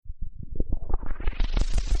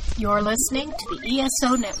You're listening to the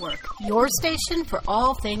ESO Network, your station for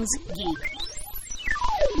all things geek.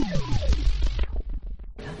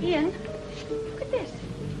 Ian, look at this.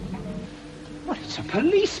 What, it's a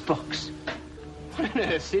police box. What on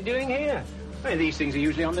earth's it doing here? Well, these things are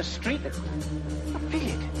usually on the street. I feel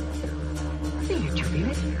it. I feel it. You feel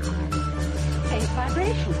it? Faint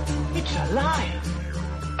vibration. It's alive.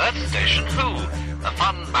 Earth Station Who, a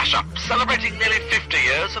fun mashup celebrating nearly 50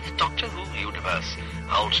 years of the Doctor Who universe.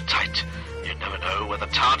 Hold tight. You never know where the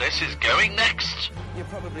TARDIS is going next. You're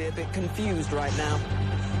probably a bit confused right now.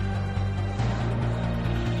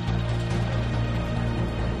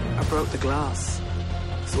 I broke the glass.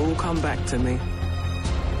 It's all come back to me.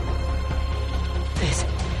 This.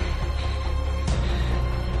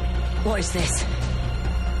 What is this?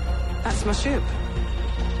 That's my ship.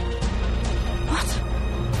 What?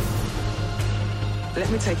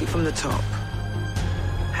 Let me take it from the top.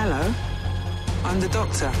 Hello, I'm the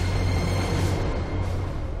Doctor.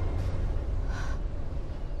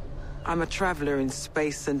 I'm a traveller in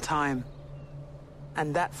space and time.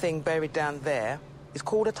 And that thing buried down there is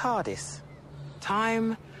called a TARDIS.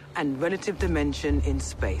 Time and relative dimension in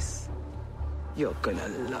space. You're gonna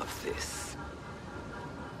love this.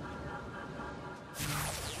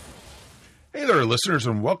 Hey there, listeners,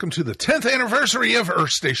 and welcome to the 10th anniversary of Earth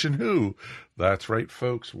Station Who. That's right,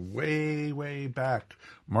 folks. Way, way back,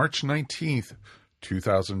 March 19th,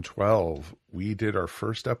 2012, we did our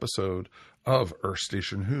first episode of Earth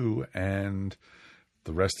Station Who, and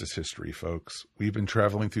the rest is history, folks. We've been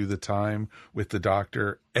traveling through the time with the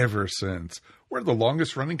Doctor ever since. We're the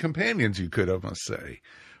longest-running companions, you could almost say.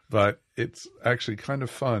 But it's actually kind of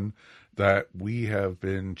fun that we have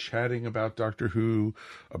been chatting about Doctor Who,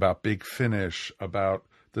 about Big Finish, about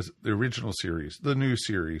the original series, the new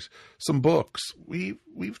series, some books.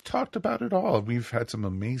 We've talked about it all. We've had some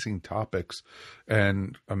amazing topics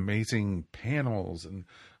and amazing panels and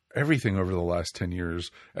everything over the last 10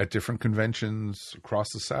 years at different conventions across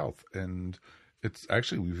the South. And it's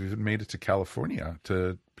actually, we've even made it to California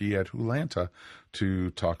to be at Wholanta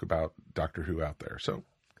to talk about Doctor Who out there. So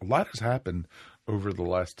a lot has happened over the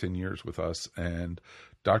last 10 years with us, and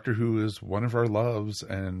Doctor Who is one of our loves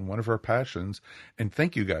and one of our passions. And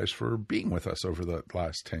thank you guys for being with us over the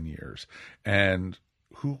last 10 years. And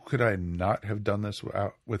who could I not have done this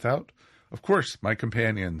without? Of course, my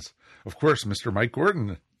companions. Of course, Mr. Mike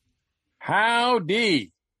Gordon.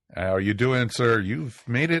 Howdy. How are you doing, sir? You've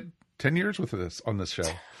made it 10 years with us on this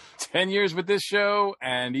show. 10 years with this show,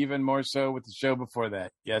 and even more so with the show before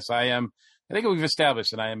that. Yes, I am. I think we've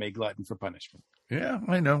established that I am a glutton for punishment. Yeah,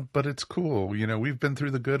 I know, but it's cool. You know, we've been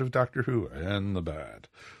through the good of Doctor Who and the bad.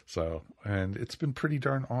 So, and it's been pretty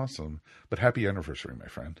darn awesome. But happy anniversary, my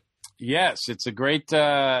friend. Yes, it's a great,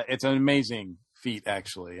 it's an amazing feat,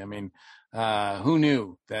 actually. I mean, who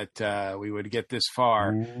knew that we would get this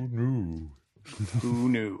far? Who knew? Who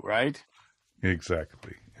knew, right?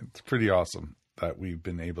 Exactly. It's pretty awesome that we've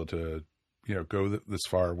been able to, you know, go this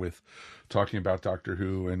far with talking about Doctor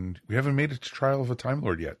Who, and we haven't made it to Trial of a Time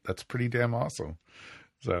Lord yet. That's pretty damn awesome.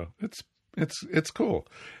 So it's cool.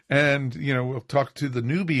 And, you know, we'll talk to the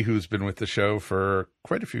newbie who's been with the show for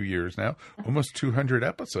quite a few years now, almost 200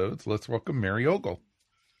 episodes. Let's welcome Mary Ogle.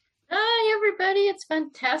 Hi, everybody. It's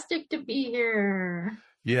fantastic to be here.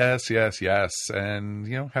 Yes, yes, yes. And,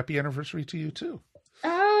 you know, happy anniversary to you too.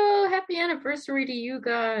 Oh, happy anniversary to you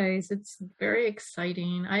guys. It's very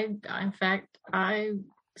exciting. In fact, I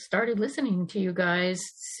started listening to you guys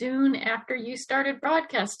soon after you started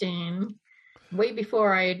broadcasting. Way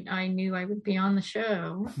before I knew I would be on the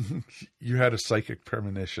show. You had a psychic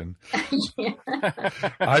premonition. Yeah.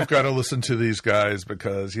 I've got to listen to these guys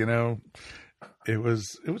because, you know, it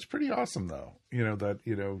was pretty awesome though. You know, that,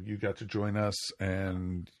 you know, you got to join us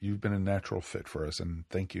and you've been a natural fit for us, and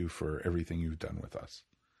thank you for everything you've done with us.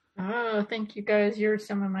 Oh, thank you guys. You're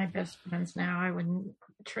some of my best friends now. I wouldn't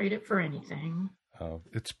trade it for anything.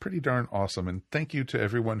 It's pretty darn awesome. And thank you to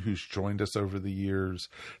everyone who's joined us over the years.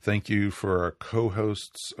 Thank you for our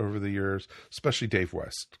co-hosts over the years, especially Dave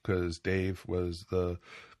West, because Dave was the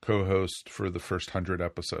co-host for the first 100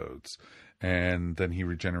 episodes. And then he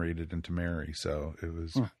regenerated into Mary. So it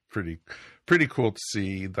was pretty cool to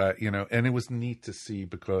see that, you know, and it was neat to see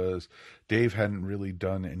because Dave hadn't really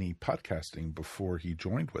done any podcasting before he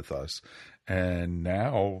joined with us. And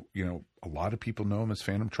now, you know, a lot of people know him as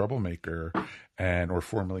Phantom Troublemaker, or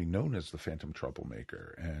formerly known as the Phantom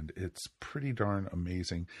Troublemaker. And it's pretty darn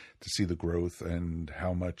amazing to see the growth and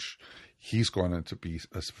how much he's gone on to be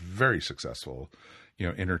a very successful, you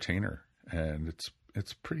know, entertainer. And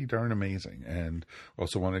it's pretty darn amazing. And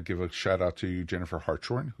also want to give a shout out to Jennifer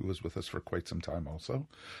Hartshorn, who was with us for quite some time also.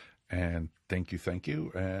 And thank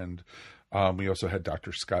you. And we also had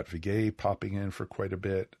Dr. Scott Vigay popping in for quite a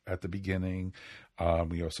bit at the beginning.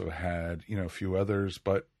 We also had, a few others,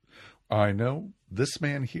 but I know this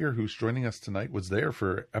man here who's joining us tonight was there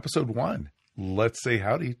for episode 1. Let's say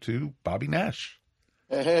howdy to Bobby Nash.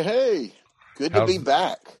 Hey. Good to be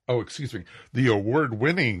back. Oh, excuse me. The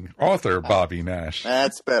award-winning author, Bobby Nash.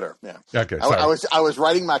 That's better. Yeah. Okay. I was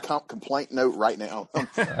writing my complaint note right now.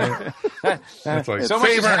 It's like, so much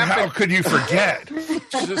Faber, has happened. how could you forget?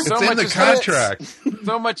 It's so in much the has contract.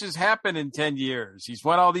 So much has happened in 10 years. He's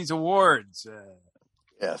won all these awards.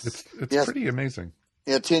 Yes. It's pretty amazing.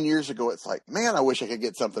 Yeah, 10 years ago, it's like, man, I wish I could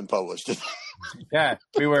get something published. Yeah,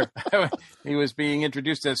 he was being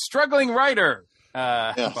introduced as struggling writer.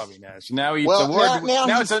 Bobby Nash. Now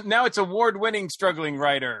it's award-winning struggling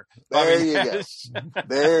writer. There you go.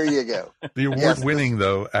 There you go. The award-winning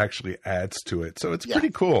though actually adds to it, so it's pretty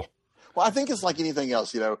cool. Well, I think it's like anything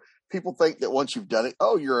else. People think that once you've done it,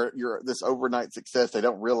 you're this overnight success. They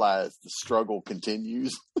don't realize the struggle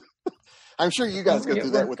continues. I'm sure you guys go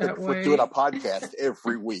through that with doing a podcast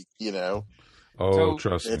every week. Oh,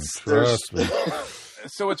 trust me.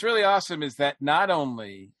 So what's really awesome is that not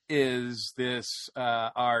only is this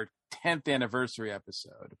our 10th anniversary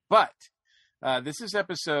episode, but this is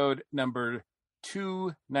episode number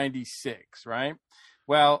 296, right?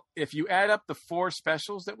 Well, if you add up the 4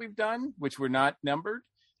 specials that we've done, which were not numbered,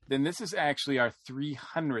 then this is actually our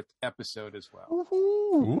 300th episode as well.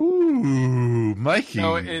 Ooh, Mikey.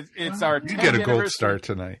 So it's our 10th You get a gold anniversary. star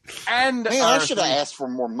tonight. And I should have asked for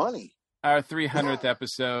more money. Our 300th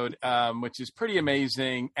episode, which is pretty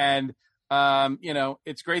amazing. And,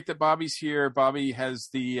 it's great that Bobby's here. Bobby has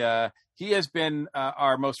he has been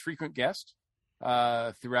our most frequent guest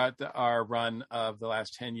throughout our run of the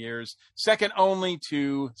last 10 years, second only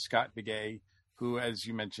to Scott Vigay, who, as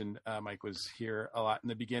you mentioned, Mike, was here a lot in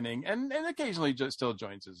the beginning and occasionally still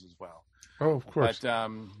joins us as well. Oh, of course.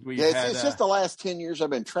 But it's just the last 10 years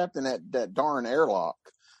I've been trapped in that darn airlock.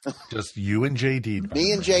 Just you and JD.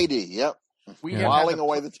 Me and JD, yep. Whiling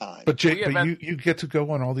away the time. But you get to go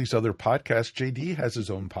on all these other podcasts. JD has his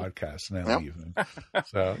own podcast now, even.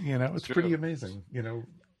 So, it's pretty amazing.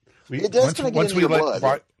 It does kind of get into your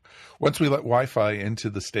blood. Once we let Wi-Fi into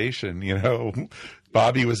the station,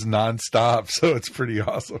 Bobby was nonstop, so it's pretty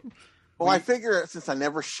awesome. Well, I figure since I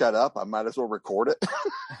never shut up, I might as well record it.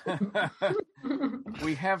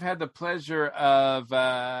 We have had the pleasure of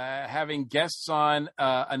having guests on,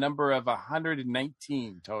 a number of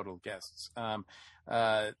 119 total guests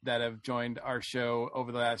that have joined our show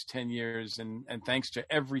over the last 10 years. And thanks to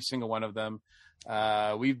every single one of them.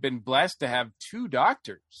 We've been blessed to have 2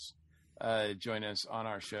 doctors join us on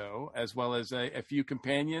our show, as well as a few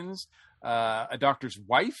companions, a doctor's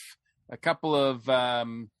wife, a couple of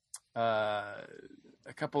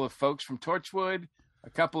folks from Torchwood, a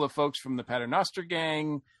couple of folks from the Paternoster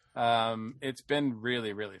Gang. It's been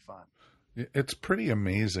really, really fun. It's pretty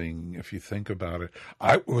amazing if you think about it.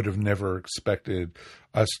 I would have never expected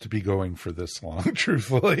us to be going for this long,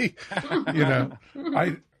 truthfully. I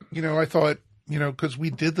thought, because we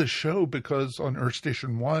did the show because on Earth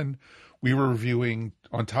Station 1, we were reviewing,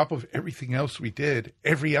 on top of everything else we did,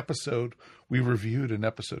 every episode, we reviewed an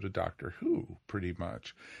episode of Doctor Who, pretty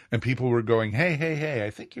much. And people were going, hey,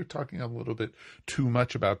 I think you're talking a little bit too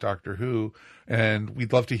much about Doctor Who, and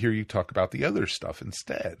we'd love to hear you talk about the other stuff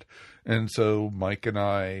instead. And so Mike and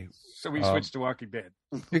I... So we switched to Walking Dead.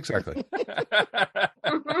 Exactly.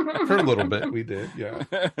 For a little bit, we did, yeah.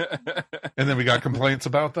 And then we got complaints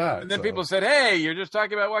about that. And then people said, hey, you're just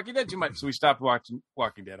talking about Walking Dead too much. So we stopped watching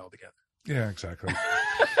Walking Dead altogether. Yeah, exactly.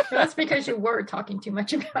 That's because you were talking too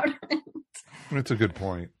much about it. It's a good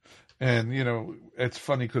point. And, it's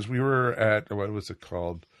funny because we were at, what was it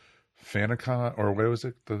called? Fanicon, or what was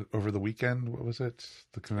it? Over the weekend? What was it?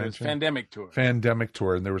 The convention? It was Pandemic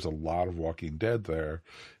Tour. And there was a lot of Walking Dead there.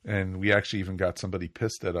 And we actually even got somebody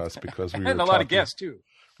pissed at us because we were and a lot of guests, too.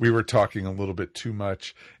 We were talking a little bit too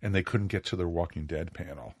much, and they couldn't get to their Walking Dead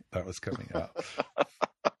panel that was coming up.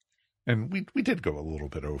 And we did go a little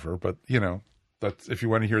bit over, but, that's, if you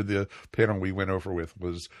want to hear the panel we went over with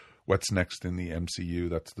was What's Next in the MCU.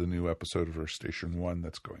 That's the new episode of Earth Station 1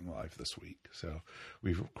 that's going live this week. So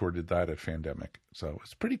we've recorded that at Fandemic. So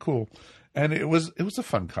it's pretty cool. And it was a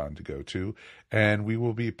fun con to go to. And we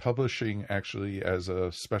will be publishing, actually, as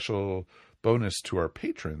a special bonus to our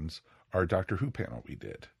patrons, our Doctor Who panel we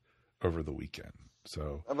did over the weekend.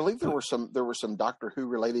 So I believe there were some Doctor Who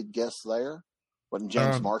related guests there. When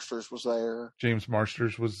James Marsters was there. James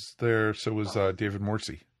Marsters was there. So was David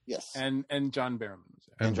Morrissey. Yes. And John Barrowman was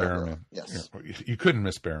there. And Barrowman. Yes. You couldn't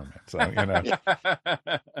miss Barrowman. So,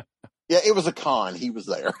 Yeah, it was a con. He was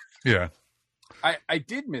there. Yeah. I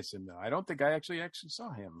did miss him, though. I don't think I actually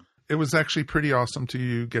saw him. It was actually pretty awesome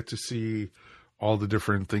to get to see all the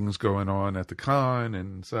different things going on at the con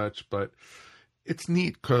and such. But it's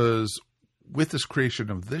neat because with this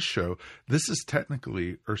creation of this show, this is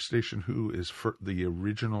technically Earth Station Who is for the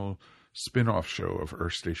original spin-off show of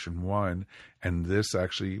Earth Station 1. And this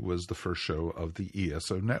actually was the first show of the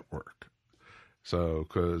ESO network. So,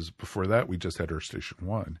 because before that, we just had Earth Station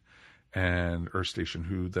 1. And Earth Station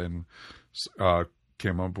Who then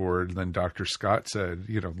came on board. And then Dr. Scott said,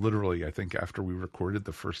 literally, I think after we recorded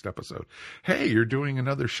the first episode, hey, you're doing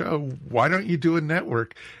another show. Why don't you do a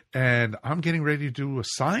network? And I'm getting ready to do a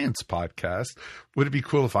science podcast. Would it be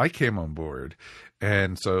cool if I came on board?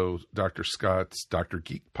 And so Dr. Scott's Dr.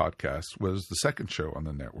 Geek podcast was the second show on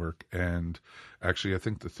the network. And actually, I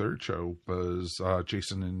think the third show was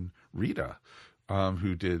Jason and Rita,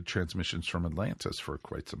 who did Transmissions from Atlantis for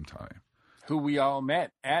quite some time. Who we all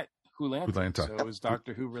met at Wholanta. So it was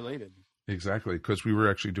Doctor Who related. Exactly, because we were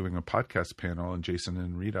actually doing a podcast panel, and Jason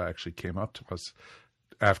and Rita actually came up to us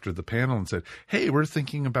after the panel and said, hey, we're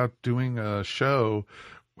thinking about doing a show.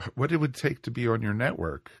 What it would take to be on your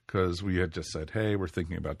network? Because we had just said, hey, we're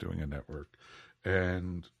thinking about doing a network.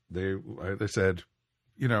 And they said,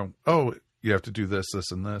 oh, you have to do this,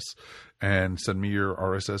 this, and this, and send me your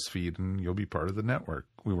RSS feed, and you'll be part of the network.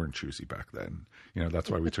 We weren't choosy back then. That's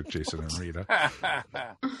why we took Jason and Rita.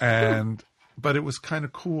 But it was kind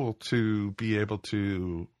of cool to be able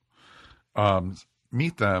to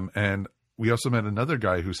meet them. And we also met another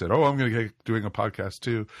guy who said, oh, I'm going to get doing a podcast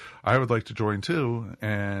too. I would like to join too.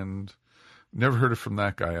 And never heard from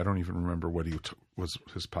that guy. I don't even remember what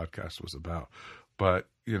his podcast was about. But,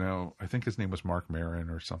 I think his name was Mark Maron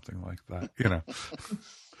or something like that,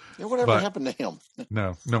 Yeah, whatever happened to him?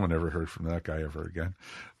 No one ever heard from that guy ever again.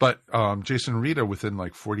 But Jason and Rita, within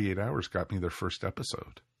like 48 hours, got me their first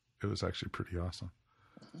episode. It was actually pretty awesome.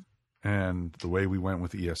 Mm-hmm. And the way we went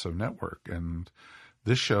with ESO Network. And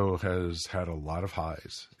this show has had a lot of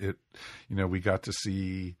highs. We got to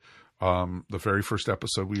see... the very first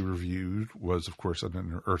episode we reviewed was, of course,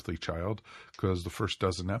 An Earthly Child, because the first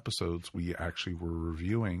dozen episodes we actually were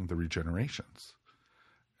reviewing the regenerations.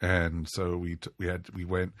 And so we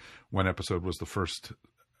went, one episode was the first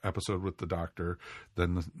episode with the doctor,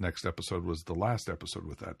 then the next episode was the last episode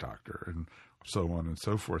with that doctor, and so on and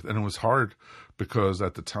so forth. And it was hard because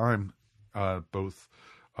at the time, both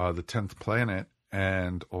the 10th Planet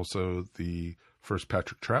and also the first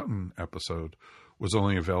Patrick Troughton episode was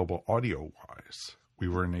only available audio-wise. We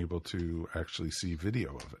weren't able to actually see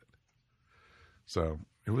video of it. So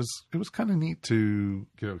it was kind of neat to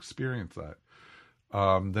experience that.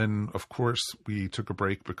 Then, of course, we took a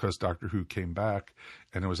break because Doctor Who came back,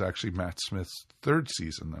 and it was actually Matt Smith's third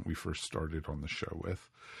season that we first started on the show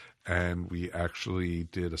with. And we actually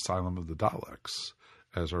did Asylum of the Daleks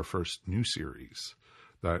as our first new series,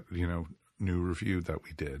 that, new review that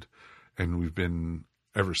we did. And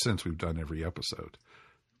ever since, we've done every episode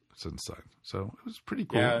since then. So it was pretty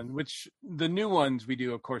cool. Yeah, which the new ones we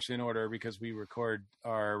do, of course, in order because we record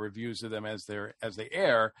our reviews of them as they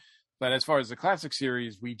air. But as far as the classic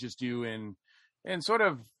series, we just do in sort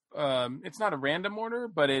of it's not a random order,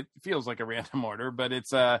 but it feels like a random order. But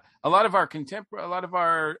it's a lot of our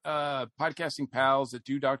podcasting pals that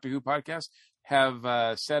do Doctor Who podcasts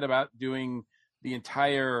have said about doing the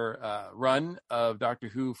entire run of Doctor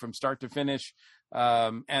Who from start to finish.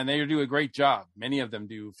 And they do a great job. Many of them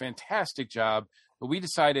do a fantastic job. But we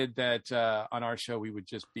decided that on our show, we would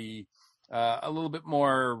just be a little bit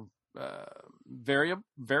more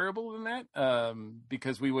variable than that,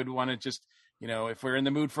 because we would want to just, if we're in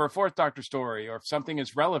the mood for a fourth Doctor story, or if something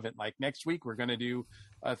is relevant, like next week, we're going to do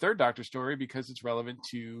a third Doctor story because it's relevant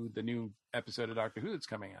to the new episode of Doctor Who that's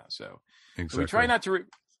coming out. So, exactly. So we try not to...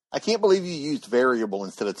 I can't believe you used variable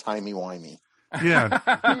instead of timey-wimey. Yeah.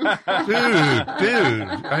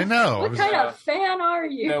 dude, I know. What kind of fan are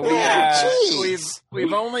you? No, we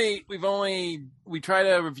try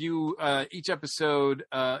to review each episode,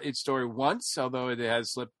 its story once, although it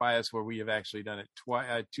has slipped by us where we have actually done it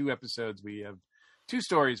twice. 2 episodes, we have 2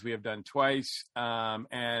 stories we have done twice.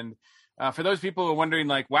 And for those people who are wondering,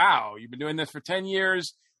 like, wow, you've been doing this for 10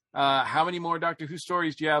 years. How many more Doctor Who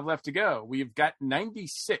stories do you have left to go? We've got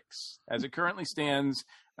 96 as it currently stands.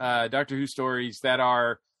 Doctor Who stories that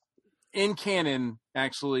are in canon,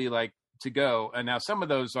 actually, like, to go. And now some of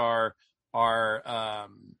those are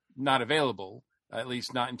not available, at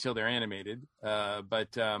least not until they're animated.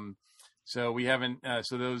 So we haven't,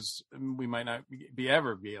 so those we might not be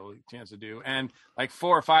able a chance to do. And like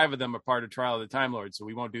 4 or 5 of them are part of Trial of the Time Lord. So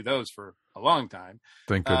we won't do those for a long time.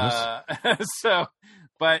 Thank goodness. So,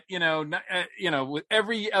 but with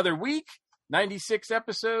every other week, 96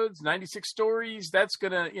 episodes, 96 stories, that's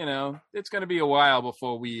gonna, it's going to be a while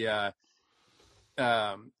before we,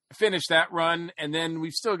 finish that run. And then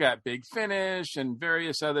we've still got Big Finish and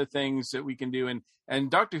various other things that we can do.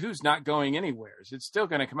 And Doctor Who's not going anywhere. It's still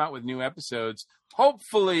going to come out with new episodes,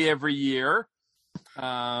 hopefully every year.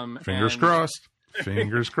 Fingers crossed.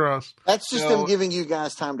 Fingers crossed. That's just them giving you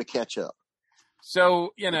guys time to catch up.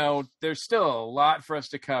 So, there's still a lot for us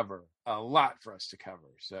to cover.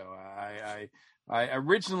 So I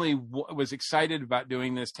originally was excited about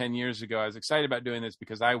doing this 10 years ago. I was excited about doing this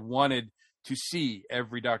because I wanted to see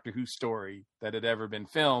every Doctor Who story that had ever been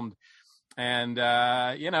filmed. And,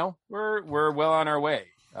 we're well on our way.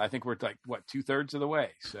 I think we're like, 2/3 of the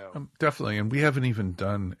way. So definitely. And we haven't even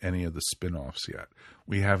done any of the spin-offs yet.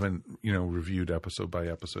 We haven't, reviewed episode by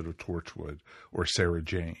episode of Torchwood or Sarah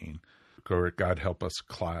Jane or God Help Us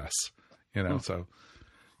Class, so,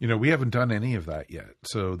 we haven't done any of that yet.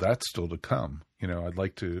 So that's still to come. I'd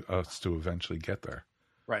like us to eventually get there.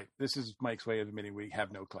 Right. This is Mike's way of admitting we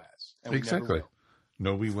have no class. And exactly.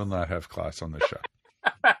 No, we will not have class on this show.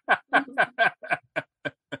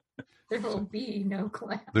 There will be no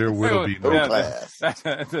class. There will be no class.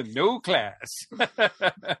 That's a no class.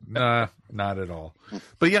 Nah, not at all.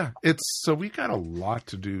 But yeah, so we got a lot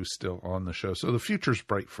to do still on the show. So the future's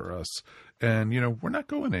bright for us. And, we're not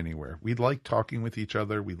going anywhere. We like talking with each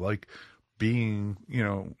other. We like being,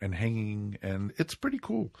 and hanging. And it's pretty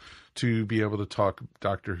cool to be able to talk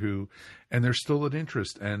Doctor Who. And there's still an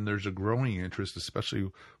interest. And there's a growing interest, especially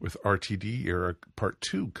with RTD era Part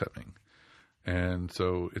 2 coming. And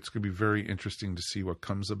so it's going to be very interesting to see what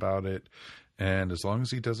comes about it. And as long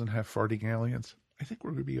as he doesn't have farting aliens, I think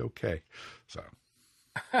we're going to be okay. So,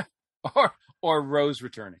 or Rose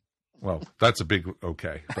returning. Well, that's a big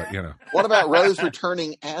okay, but What about Rose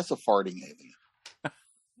returning as a farting alien?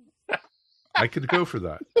 I could go for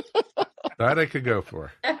that. That I could go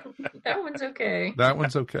for. That one's okay. That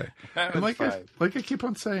one's okay. That and one's fine. like I keep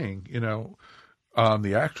on saying,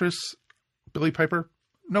 the actress Billie Piper,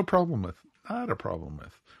 no problem with. Not a problem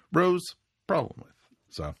with. Rose, problem with.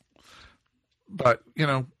 So, but,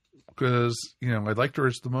 because, I liked her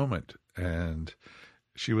as the moment. And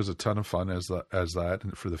she was a ton of fun as that.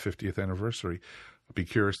 And for the 50th anniversary, I'd be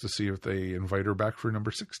curious to see if they invite her back for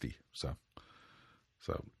number 60. So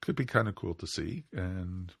could be kind of cool to see.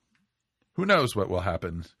 And who knows what will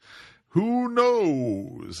happen. Who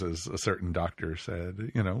knows, as a certain doctor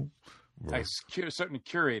said, A certain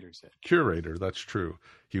curator said. Curator, that's true.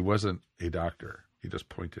 He wasn't a doctor. He just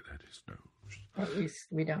pointed at his nose. At least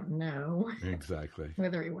we don't know. Exactly.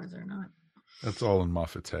 Whether he was or not. That's all in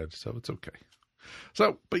Moffat's head, so it's okay.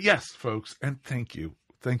 So, but yes, folks, and thank you.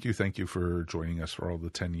 Thank you for joining us for all the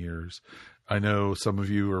 10 years. I know some of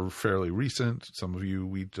you are fairly recent. Some of you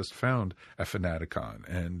we just found at Fanaticon,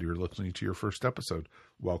 and you're listening to your first episode.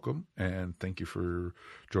 Welcome, and thank you for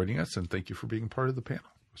joining us, and thank you for being part of the panel.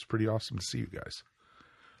 It's pretty awesome to see you guys.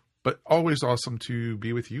 But always awesome to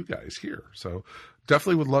be with you guys here. So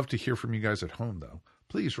definitely would love to hear from you guys at home, though.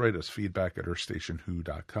 Please write us feedback at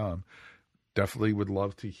earthstationwho.com. Definitely would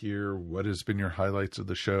love to hear what has been your highlights of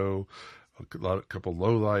the show, a couple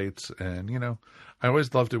lowlights. And, I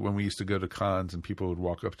always loved it when we used to go to cons and people would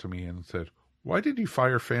walk up to me and said, "Why did you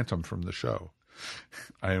fire Phantom from the show?"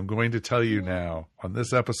 I am going to tell you now on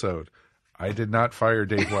this episode, I did not fire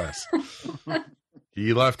Dave West.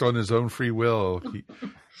 He left on his own free will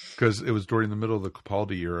because it was during the middle of the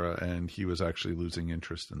Capaldi era and he was actually losing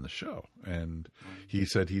interest in the show. And he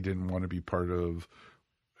said he didn't want to be part of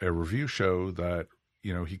a review show that,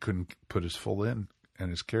 he couldn't put his full in and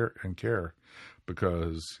his care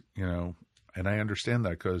because, and I understand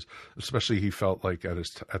that because especially he felt like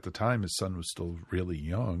at the time his son was still really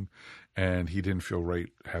young and he didn't feel right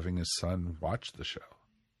having his son watch the show.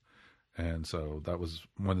 And so that was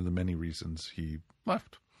one of the many reasons he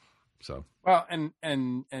left. So well,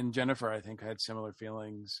 and Jennifer, I think, had similar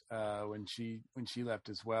feelings when she left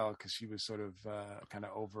as well, because she was sort of kind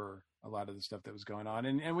of over a lot of the stuff that was going on,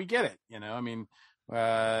 and we get it, I mean,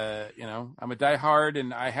 I'm a diehard,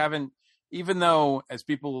 and I haven't, even though as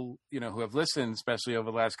people who have listened, especially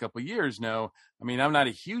over the last couple of years, know, I mean, I'm not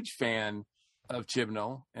a huge fan of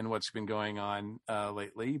Chibnall and what's been going on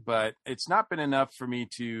lately, but it's not been enough for me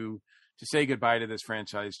to say goodbye to this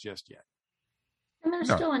franchise just yet. And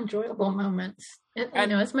there's still enjoyable moments.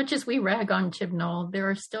 As much as we rag on Chibnall, there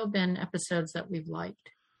have still been episodes that we've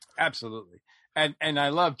liked. Absolutely. And I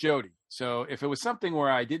love Jodie. So if it was something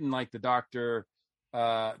where I didn't like the Doctor,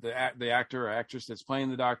 the actor or actress that's playing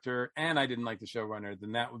the Doctor, and I didn't like the showrunner,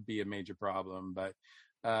 then that would be a major problem. But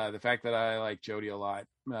the fact that I like Jodie a lot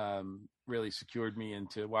really secured me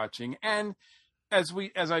into watching. And as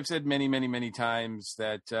I've said many times,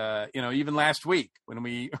 that even last week when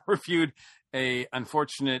we reviewed a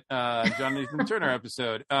unfortunate John Nathan Turner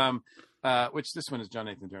episode, which this one is John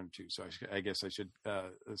Nathan Turner too, so I guess I should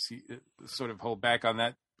sort of hold back on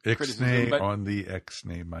that criticism. But on the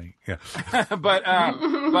X-nay, Mike. Yeah. but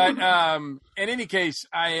in any case,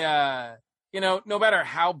 I no matter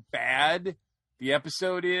how bad the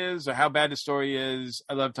episode is or how bad the story is,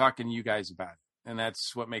 I love talking to you guys about it, and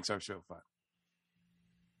that's what makes our show fun.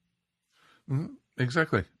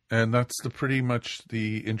 Exactly. And that's pretty much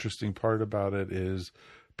the interesting part about it, is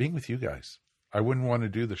being with you guys. I wouldn't want to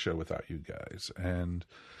do the show without you guys. And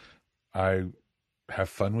I have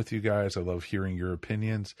fun with you guys. I love hearing your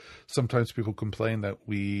opinions. Sometimes people complain that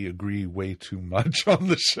we agree way too much on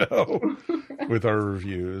the show with our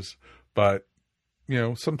reviews. But,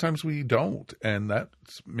 sometimes we don't. And that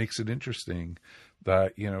makes it interesting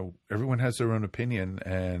that, everyone has their own opinion.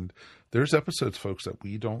 And there's episodes, folks, that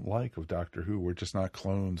we don't like of Doctor Who. We're just not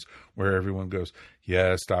clones where everyone goes,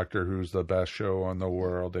 yes, Doctor Who's the best show on the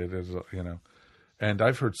world. It is, And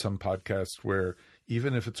I've heard some podcasts where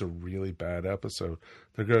even if it's a really bad episode,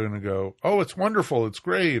 they're going to go, oh, it's wonderful, it's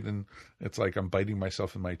great. And it's like I'm biting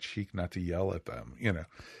myself in my cheek not to yell at them,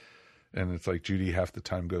 And it's like Judy half the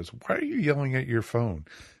time goes, why are you yelling at your phone?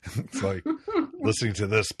 It's like, listening to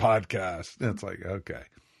this podcast. And it's like, okay.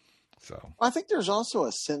 So I think there's also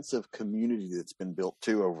a sense of community that's been built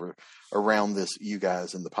too around this, you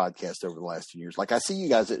guys and the podcast over the last few years. Like I see you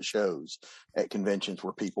guys at shows, at conventions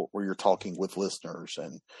where you're talking with listeners,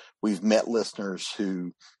 and we've met listeners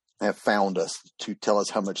who have found us to tell us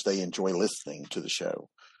how much they enjoy listening to the show.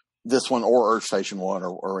 This one or Earth Station 1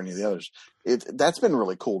 or any of the others. That's been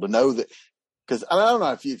really cool to know that, because I don't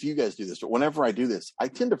know if you guys do this, but whenever I do this, I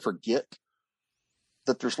tend to forget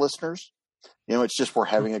that there's listeners. It's just we're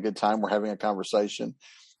having a good time. We're having a conversation.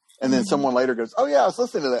 And then someone later goes, oh, yeah, I was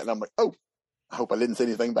listening to that. And I'm like, oh, I hope I didn't say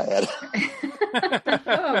anything bad.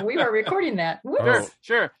 Oh, we were recording that.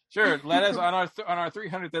 Sure. Let us, on our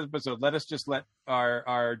 300th episode, let us just let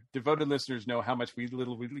our devoted listeners know how much we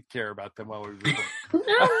really care about them while we record. No.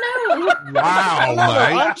 Wow,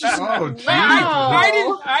 Mike.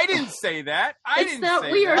 I didn't say that.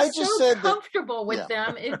 We are so comfortable with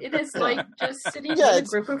them. It is like just sitting with a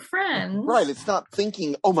group of friends. Right. It's not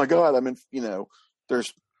thinking, oh my God,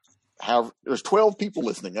 there's 12 people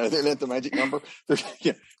listening. Isn't that the magic number? There's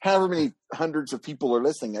however many hundreds of people are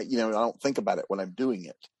listening. I don't think about it when I'm doing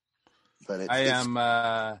it. But I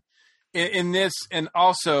am in this, and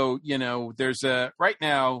also, there's right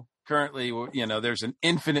now currently, there's an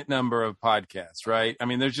infinite number of podcasts, right? I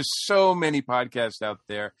mean, there's just so many podcasts out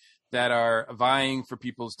there that are vying for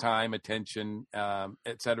people's time, attention,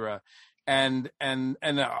 etc. And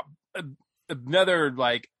another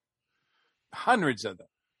like hundreds of them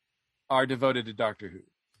are devoted to Doctor Who.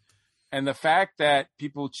 And the fact that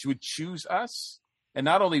people would choose us, and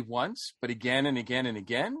not only once, but again and again and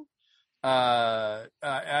again,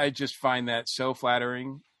 I just find that so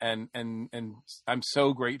flattering, and I'm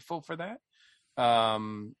so grateful for that.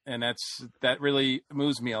 And that really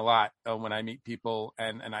moves me a lot when I meet people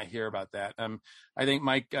and I hear about that. I think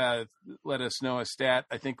Mike let us know a stat,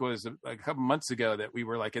 I think it was a couple months ago, that we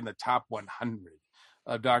were like in the top 100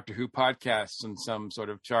 of Doctor Who podcasts in some sort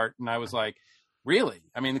of chart. And I was like, really?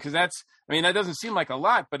 I mean, because that doesn't seem like a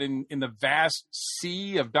lot, but in the vast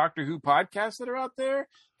sea of Doctor Who podcasts that are out there,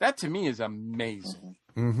 that to me is amazing.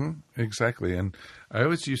 Mm-hmm. Exactly. And I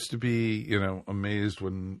always used to be, amazed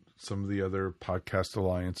when some of the other podcast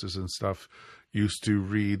alliances and stuff used to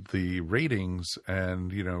read the ratings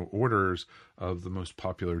and, orders of the most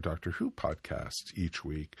popular Doctor Who podcasts each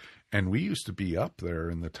week. And we used to be up there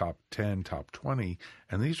in the top 10, top 20.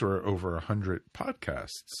 And these were over 100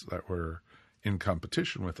 podcasts that were in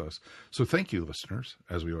competition with us. So thank you, listeners,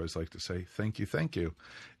 as we always like to say. Thank you.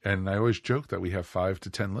 And I always joke that we have 5 to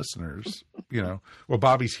 10 listeners, Well,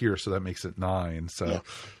 Bobby's here, so that makes it 9. So, yeah.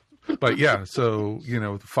 But yeah, so,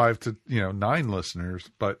 5 to, 9 listeners,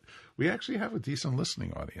 but we actually have a decent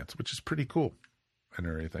listening audience, which is pretty cool and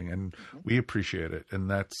everything. And we appreciate it. And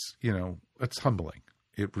that's, that's humbling.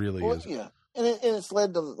 It really is. Yeah. And it's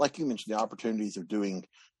led to, like you mentioned, the opportunities of doing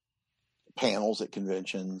panels at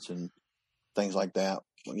conventions and things like that,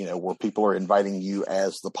 where people are inviting you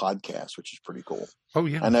as the podcast, which is pretty cool. Oh,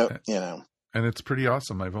 yeah. I know, And it's pretty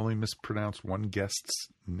awesome. I've only mispronounced one guest's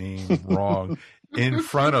name wrong in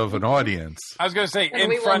front of an audience. I was going to say, and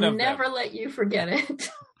we will never let you forget it.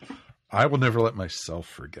 I will never let myself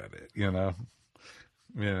forget it, you know,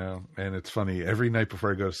 and it's funny every night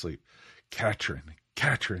before I go to sleep, Katrin.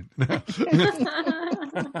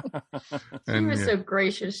 She was so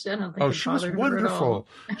gracious. I don't think she was wonderful.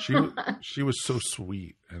 She was so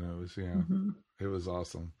sweet, and it was it was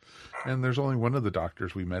awesome. And there's only one of the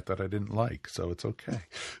doctors we met that I didn't like, so it's okay.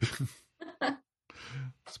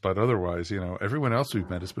 But otherwise, everyone else we've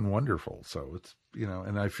met has been wonderful. So it's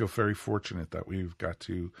and I feel very fortunate that we've got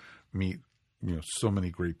to meet so many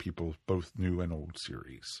great people, both new and old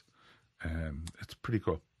series, and it's pretty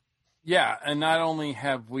cool. Yeah, and not only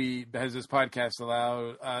has this podcast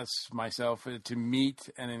allowed myself, to meet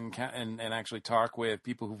and actually talk with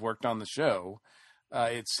people who've worked on the show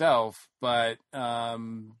itself, but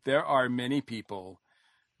there are many people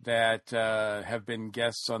that have been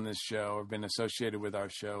guests on this show or been associated with our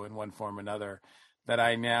show in one form or another that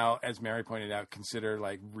I now, as Mary pointed out, consider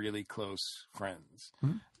like really close friends.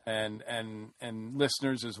 Mm-hmm. And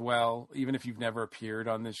listeners as well, even if you've never appeared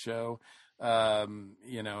on this show. And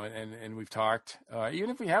we've talked, even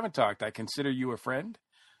if we haven't talked, I consider you a friend.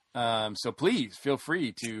 So please feel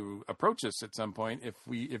free to approach us at some point if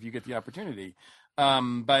you get the opportunity.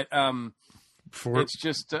 Before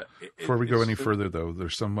we go any further though,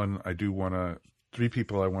 there's three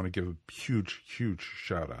people I want to give a huge, huge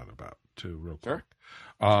shout out to real quick.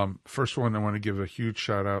 Sure. First one, I want to give a huge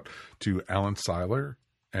shout out to Alan Seiler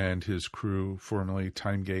and his crew, formerly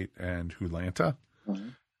Timegate and Wholanta.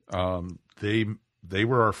 Mm-hmm. They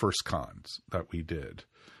were our first cons that we did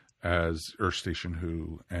as Earth Station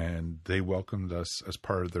Who, and they welcomed us as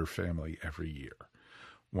part of their family every year.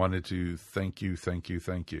 Wanted to thank you.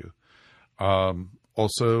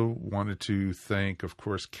 Also wanted to thank, of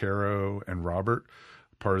course, Caro and Robert,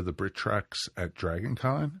 part of the BritTrex at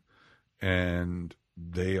DragonCon, and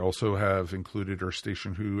they also have included Earth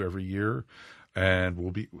Station Who every year. And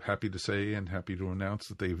we'll be happy to say and happy to announce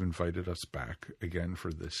that they've invited us back again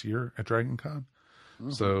for this year at DragonCon.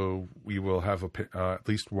 Mm-hmm. So we will have at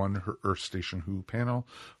least one Earth Station Who panel,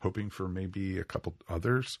 hoping for maybe a couple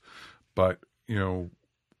others. But,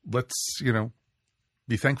 let's,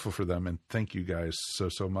 be thankful for them and thank you guys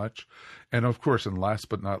so much. And of course, and last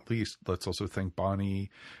but not least, let's also thank Bonnie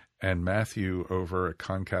and Matthew over at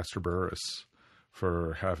Concaster Burris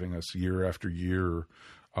for having us year after year.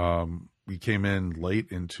 We came in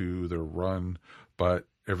late into their run, but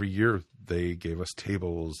every year they gave us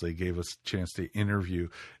tables. They gave us a chance to interview.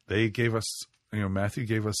 They gave us, Matthew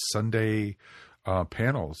gave us Sunday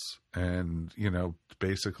panels and,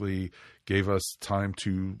 basically gave us time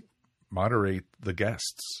to moderate the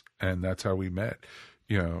guests. And that's how we met,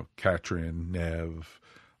 Katrin, Nev.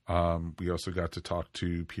 We also got to talk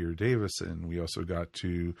to Pierre Davison. We also got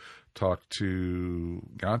to talk to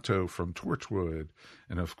Ganto from Torchwood.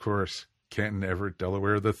 And of course, Canton Everett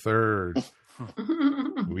Delaware III.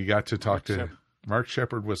 We got to talk to Mark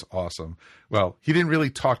Shepard. Was awesome. Well, he didn't really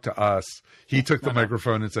talk to us. He took the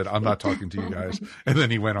microphone and said, "I'm not talking to you guys." And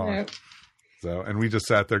then he went on. Yep. So, and we just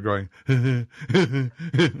sat there going, and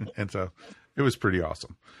so it was pretty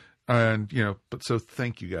awesome. And, but so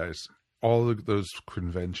thank you guys. All of those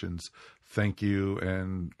conventions, thank you.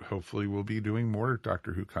 And hopefully we'll be doing more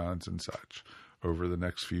Doctor Who cons and such over the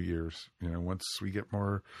next few years. Once we get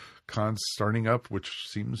more cons starting up, which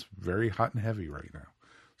seems very hot and heavy right now.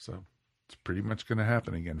 So it's pretty much going to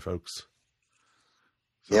happen again, folks.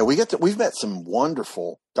 So. Yeah, we've met some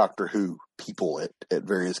wonderful Doctor Who people at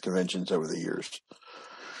various conventions over the years.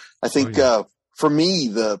 I think for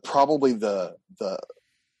me, probably the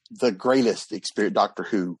greatest experience, Doctor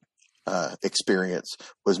Who experience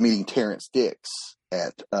was meeting Terrence Dix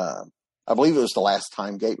at I believe it was the last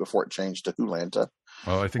Timegate before it changed to Wholanta.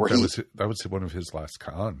 Oh, I think that was one of his last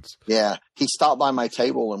cons. Yeah, he stopped by my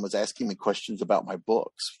table and was asking me questions about my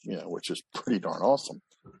books, which is pretty darn awesome.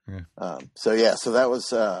 Yeah. So that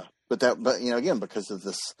was, but again, because of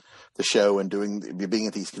the show and being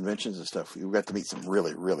at these conventions and stuff, we got to meet some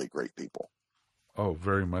really, really great people. Oh,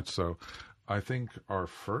 very much so. I think our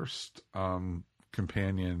first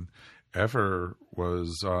companion ever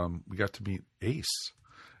was we got to meet Ace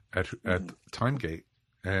at Timegate,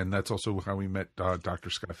 and that's also how we met Dr.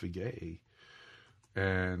 Scott Figuet,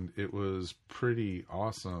 and it was pretty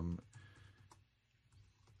awesome.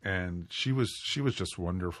 And she was just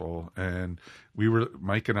wonderful, and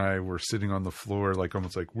Mike and I were sitting on the floor,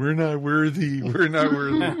 almost like we're not worthy.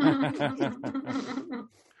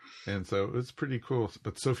 And so it was pretty cool.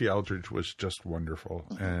 But Sophie Aldridge was just wonderful,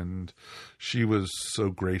 and she was so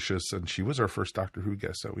gracious, and she was our first Doctor Who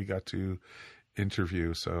guest that we got to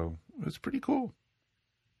interview. So it was pretty cool.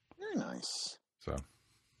 Very nice. So,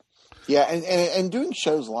 yeah, and doing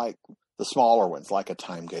shows like the smaller ones, like a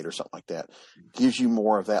Time Gate or something like that, gives you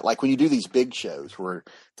more of that. Like when you do these big shows where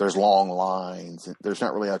there's long lines, and there's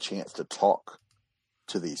not really a chance to talk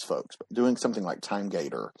to these folks. But doing something like Time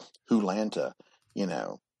Gate or Hulanta, you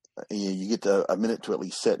know, you get a minute to at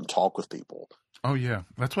least sit and talk with people. Oh yeah,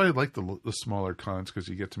 that's why I like the smaller cons, because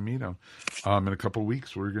you get to meet them. In a couple of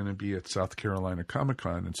weeks, we're going to be at South Carolina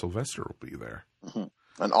Comic-Con, and Sylvester will be there.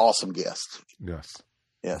 Mm-hmm. An awesome guest. Yes,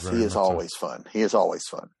 he is always fun. He is always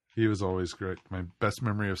fun. He was always great. My best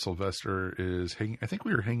memory of Sylvester is I think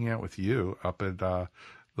we were hanging out with you up at the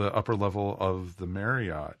upper level of the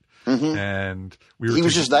Marriott. Mm-hmm. And he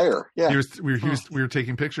was just there. Yeah, we were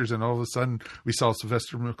taking pictures, and all of a sudden we saw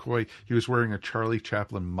Sylvester McCoy. He was wearing a Charlie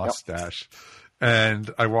Chaplin mustache. Yep. And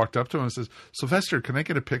I walked up to him and says, "Sylvester, can I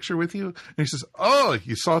get a picture with you?" And he says, "Oh,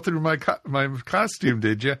 you saw through my costume,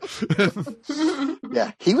 did you?"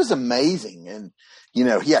 Yeah, he was amazing. And, you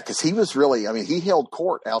know, because he was really, I mean, he held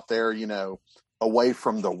court out there, you know, away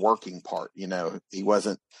from the working part. You know, he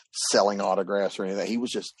wasn't selling autographs or anything. He was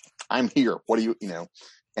just, "I'm here. What do you know?"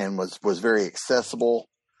 And was very accessible,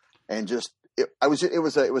 and just it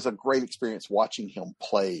was a great experience watching him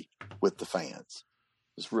play with the fans.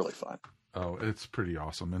 It was really fun. Oh, it's pretty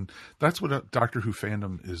awesome. And that's what Doctor Who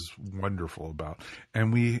fandom is wonderful about.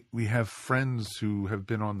 And we have friends who have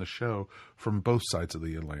been on the show from both sides of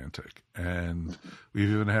the Atlantic. And we've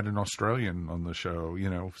even had an Australian on the show, you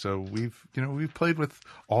know. So we've played with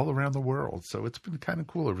all around the world. So it's been kind of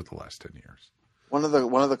cool over the last 10 years. One of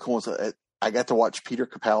the cool ones, I got to watch Peter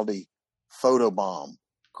Capaldi photobomb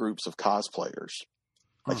groups of cosplayers.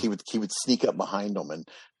 Like he would sneak up behind them, and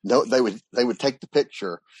they would take the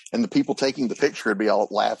picture, and the people taking the picture would be all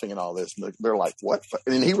laughing and all this. And they're like, "What?"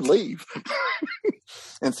 And then he would leave,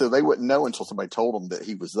 and so they wouldn't know until somebody told them that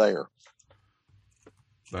he was there.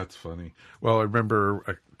 That's funny. Well, I remember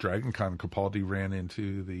at Dragon Con, Capaldi ran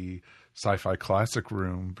into the Sci-Fi Classic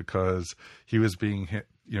room because he was being hit,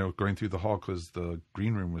 you know, going through the hall because the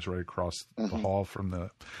green room was right across the hall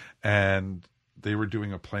from and they were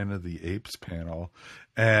doing a Planet of the Apes panel,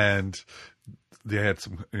 and they had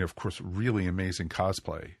some, you know, of course, really amazing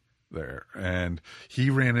cosplay there. And he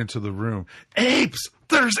ran into the room, "Apes!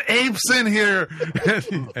 There's apes in here!"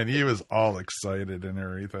 and he was all excited and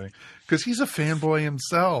everything because he's a fanboy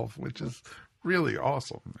himself, which is really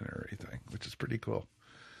awesome and everything, which is pretty cool.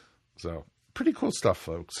 So pretty cool stuff,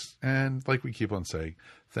 folks. And like we keep on saying,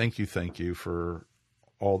 thank you for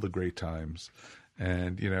all the great times.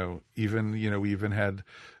 And, you know, we even had,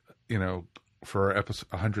 you know, for our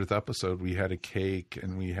 100th episode, we had a cake,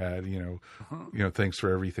 and we had, you know, thanks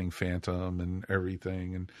for everything, Phantom, and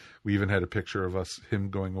everything. And we even had a picture of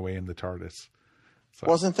him going away in the TARDIS. So,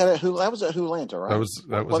 wasn't that that was at Hulanta, right? That was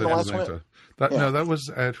at Hulanta. That was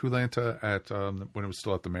at Hulanta when it was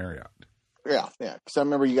still at the Marriott. Yeah. Because I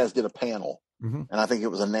remember you guys did a panel, and I think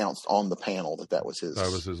it was announced on the panel that was his.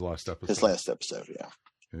 That was his last episode. His last episode, yeah.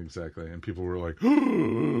 Exactly, and people were like,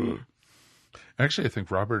 actually, I think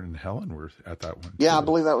Robert and Helen were at that one. Yeah, too. I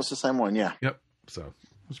believe that was the same one. Yeah. Yep. So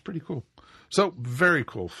it was pretty cool. So very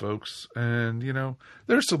cool, folks. And, you know,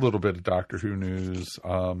 there's a little bit of Doctor Who news,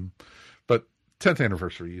 but 10th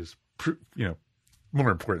anniversary is, you know, more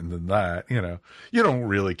important than that. You know, you don't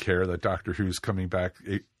really care that Doctor Who's coming back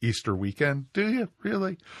Easter weekend, do you?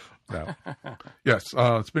 Really? No. Yes,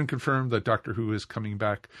 it's been confirmed that Doctor Who is coming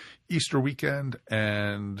back Easter weekend,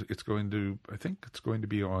 and I think it's going to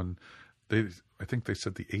be on, I think they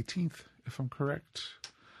said the 18th, if I'm correct.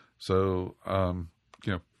 So,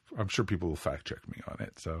 you know, I'm sure people will fact check me on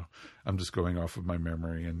it. So I'm just going off of my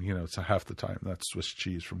memory, and, you know, it's half the time that's Swiss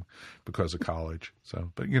cheese because of college.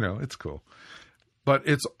 So, but, you know, it's cool. But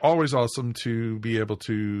it's always awesome to be able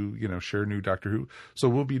to, you know, share new Doctor Who. So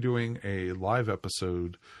we'll be doing a live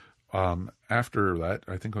episode after that.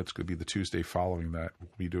 I think it's going to be the Tuesday following that. We'll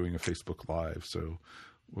be doing a Facebook Live. So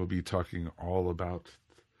we'll be talking all about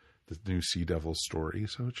the new Sea Devil story.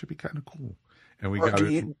 So it should be kind of cool.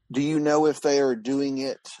 And do you know if they are doing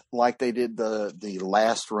it like they did the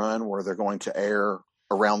last run, where they're going to air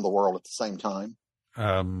around the world at the same time?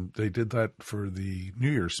 They did that for the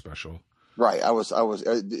New Year's special. Right. I was.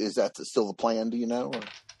 Is that still the plan? Do you know?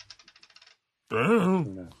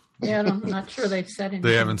 Yeah, I'm not sure they've said anything.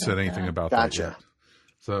 They haven't said anything about that yet.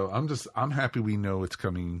 So I'm happy we know it's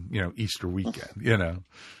coming, you know, Easter weekend, you know.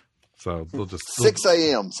 So they'll just 6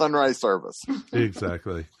 a.m. sunrise service.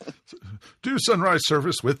 Exactly. Do sunrise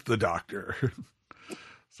service with the Doctor.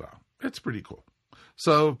 So it's pretty cool.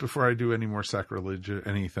 So before I do any more sacrilege or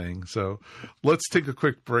anything, so let's take a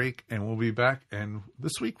quick break, and we'll be back. And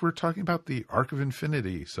this week we're talking about the Arc of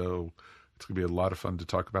Infinity. So it's going to be a lot of fun to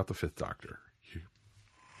talk about the Fifth Doctor.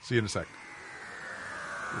 See you in a sec.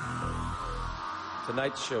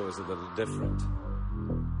 Tonight's show is a little different.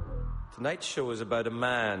 Tonight's show is about a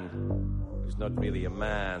man who's not really a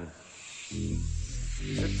man.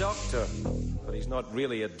 He's a doctor, but he's not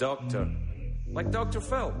really a doctor. Like Dr.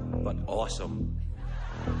 Phil, but awesome.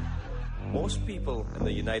 Most people in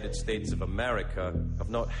the United States of America have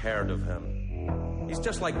not heard of him. He's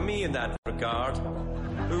just like me in that regard.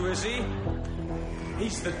 Who is he?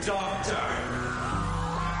 He's the Doctor.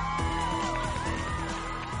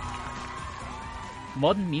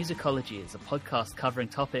 Modern Musicology is a podcast covering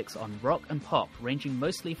topics on rock and pop, ranging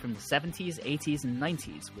mostly from the 70s, 80s, and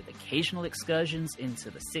 90s, with occasional excursions into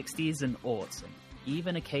the 60s and aughts, and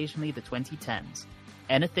even occasionally the 2010s.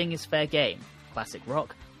 Anything is fair game. Classic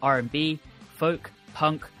rock, R&B, folk,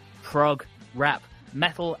 punk, prog, rap,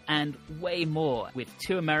 metal, and way more, with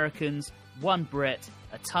 2 Americans, 1 Brit,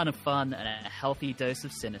 a ton of fun, and a healthy dose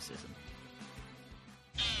of cynicism.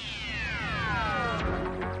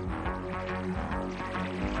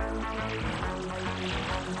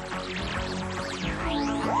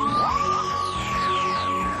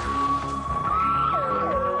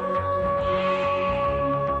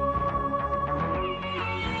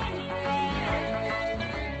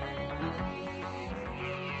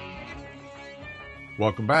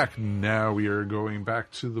 Welcome back. Now we are going back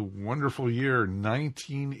to the wonderful year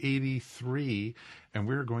 1983, and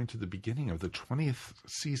we're going to the beginning of the 20th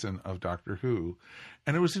season of Doctor Who.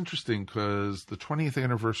 And it was interesting because the 20th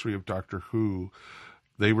anniversary of Doctor Who,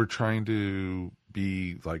 they were trying to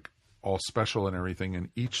be like all special and everything, and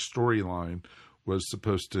each storyline was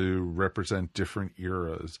supposed to represent different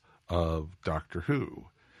eras of Doctor Who.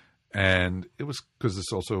 And it was because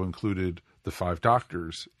this also included the 5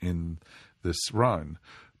 Doctors in this run,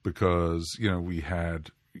 because we had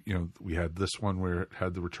this one where it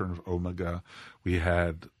had the return of Omega. We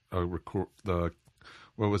had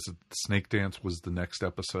Snake Dance was the next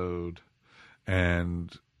episode,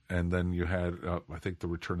 and then you had I think the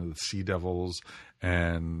return of the Sea Devils,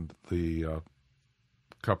 and the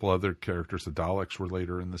couple other characters. The Daleks were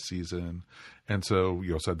later in the season, and so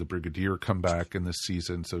you also had the Brigadier come back in this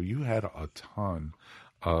season. So you had a ton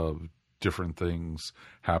of different things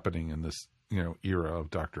happening in this era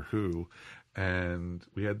of Doctor Who. And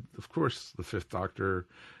we had, of course, the 5th Doctor,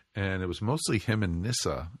 and it was mostly him and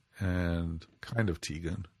Nyssa and kind of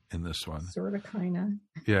Tegan in this one. Sort of, kind of.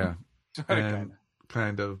 Yeah.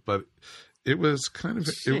 Kind of, but it was kind of,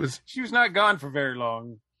 she was not gone for very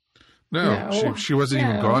long. No, she wasn't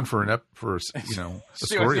even gone for a she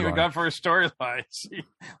wasn't even gone for a storyline.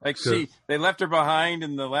 They left her behind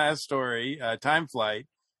in the last story, Time Flight.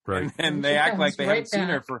 Right. And they act like they haven't seen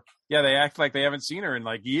her they act like they haven't seen her in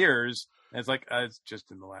like years. And it's like, it's just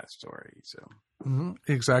in the last story. So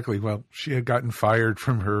Exactly. Well, she had gotten fired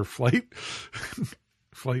from her flight,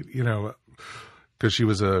 because she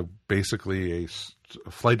was basically a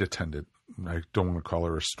flight attendant. I don't want to call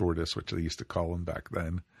her a stewardess, which they used to call them back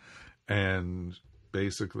then. And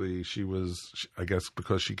basically she was, I guess,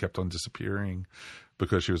 because she kept on disappearing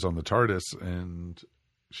because she was on the TARDIS, and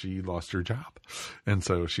she lost her job. And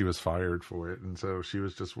so she was fired for it. And so she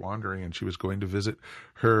was just wandering, and she was going to visit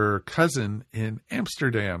her cousin in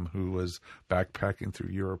Amsterdam, who was backpacking through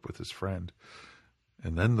Europe with his friend.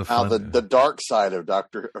 And then the dark side of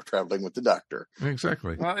traveling with the Doctor.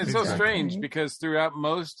 Exactly. Well, it's so strange because throughout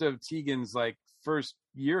most of Tegan's first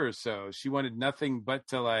year or so, she wanted nothing but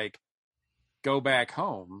to go back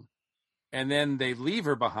home, and then they leave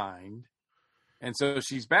her behind. And so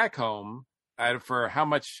she's back home for how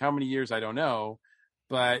many years, I don't know.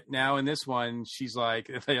 But now in this one, she's like,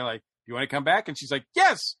 they're like, you want to come back? And she's like,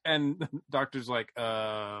 yes. And the Doctor's like,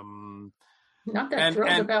 not that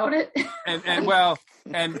thrilled about it.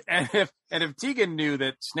 and if Tegan knew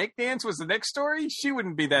that Snake Dance was the next story, she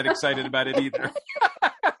wouldn't be that excited about it either.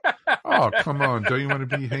 Oh, come on. Don't you want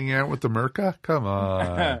to be hanging out with the Merca? Come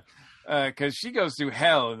on. Because she goes through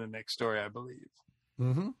hell in the next story, I believe.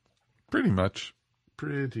 Mm-hmm. Pretty much.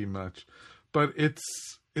 But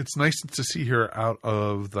it's nice to see her out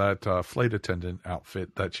of that flight attendant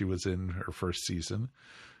outfit that she was in her first season.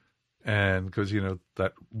 And because,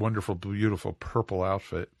 that wonderful, beautiful purple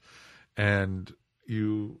outfit. And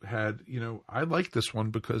you had, I like this one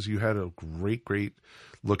because you had a great, great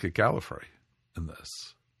look at Gallifrey in this.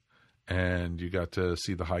 And you got to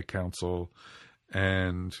see the High Council.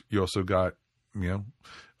 And you also got,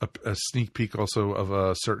 a sneak peek also of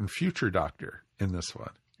a certain future Doctor in this one.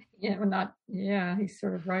 Yeah, he's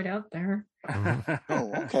sort of right out there. Mm-hmm.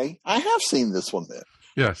 Oh, okay. I have seen this one then.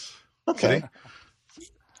 Yes. Okay. See?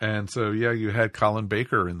 And so, you had Colin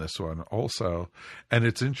Baker in this one also. And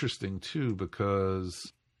it's interesting, too,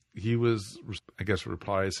 because he was, I guess,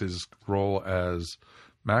 reprised his role as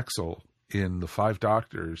Maxwell in The Five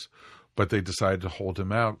Doctors, but they decided to hold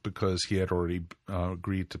him out because he had already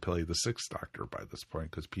agreed to play the Sixth Doctor by this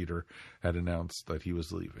point, because Peter had announced that he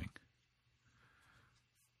was leaving.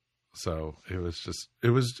 So it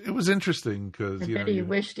was interesting because he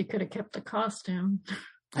wished he could have kept the costume.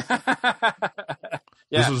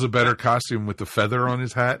 This was a better costume with the feather on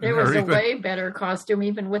his hat. It was a way better costume,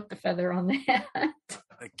 even with the feather on the hat.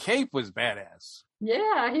 The cape was badass.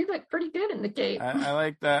 Yeah, he looked pretty good in the cape. I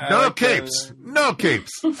like that. No capes.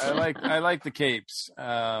 I like the capes.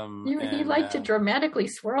 He liked to dramatically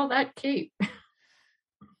swirl that cape.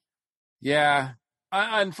 Yeah.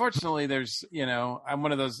 Unfortunately, there's, I'm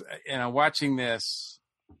one of those, watching this,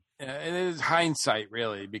 it is hindsight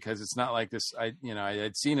really, because it's not like this.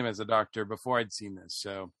 I'd seen him as a doctor before I'd seen this.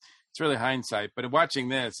 So it's really hindsight, but watching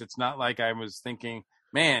this, it's not like I was thinking,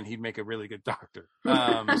 man, he'd make a really good doctor.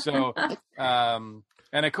 And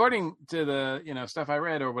according to the, stuff I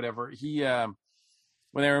read or whatever, he, when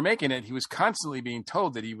they were making it, he was constantly being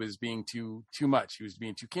told that he was being too much. He was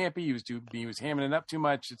being too campy. He was hamming it up too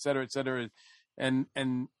much, et cetera, et cetera. And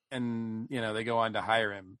they go on to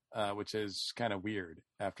hire him, which is kind of weird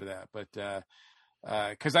after that. But,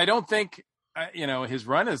 cause I don't think, his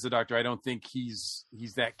run as the Doctor, I don't think he's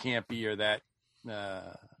that campy or that,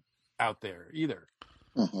 out there either.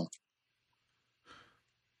 Mm-hmm.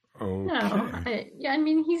 Okay. No, I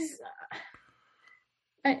mean, he's,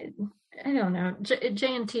 I don't know.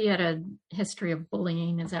 J&T had a history of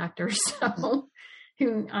bullying his actors, so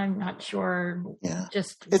I'm not sure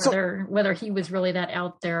just whether he was really that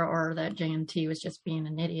out there or that J&T was just being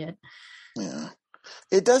an idiot. Yeah.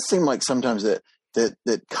 It does seem like sometimes that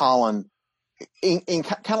Colin, in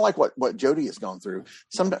kind of like what Jodie has gone through,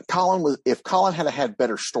 if Colin had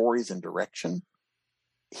better stories and direction,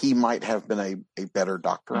 he might have been a better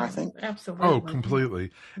doctor, I think. Absolutely. Oh,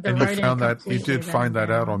 completely. And you did find that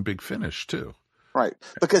out on Big Finish too. Right.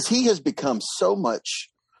 Because he has become so much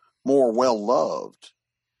more well-loved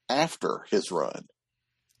after his run,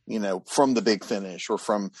 from the Big Finish or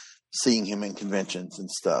from seeing him in conventions and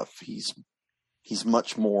stuff. He's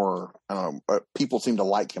much more, people seem to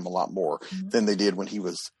like him a lot more than they did when he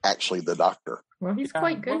was actually the Doctor. Well, he's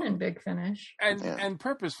quite good in Big Finish. And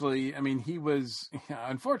purposefully, he was,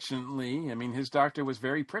 unfortunately, his Doctor was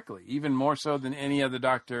very prickly, even more so than any other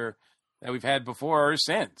Doctor that we've had before or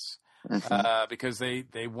since. Mm-hmm. Because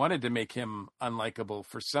they wanted to make him unlikable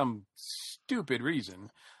for some stupid reason.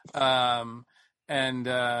 And he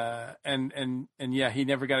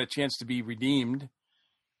never got a chance to be redeemed.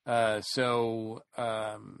 So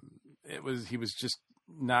he was just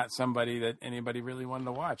not somebody that anybody really wanted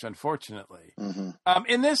to watch, unfortunately. Mm-hmm.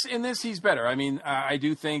 In this, he's better. I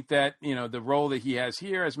do think that, the role that he has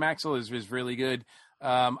here as Maxwell is really good.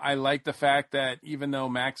 I like the fact that even though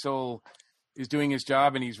Maxwell is doing his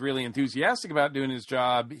job and he's really enthusiastic about doing his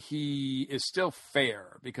job, he is still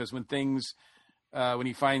fair, because when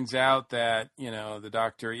he finds out that, the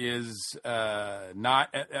Doctor is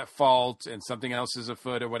not at fault and something else is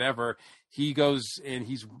afoot or whatever, he goes and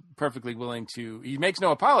he's perfectly willing to, he makes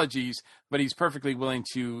no apologies, but he's perfectly willing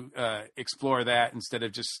to explore that instead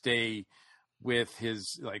of just stay with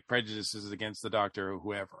his prejudices against the Doctor or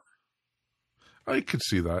whoever. I could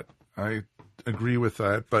see that. I agree with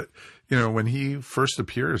that. But, when he first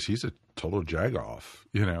appears, he's a total jagoff.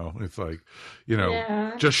 It's like,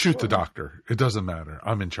 just shoot the Doctor. It doesn't matter.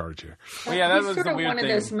 I'm in charge here. Well, yeah, that was sort of one of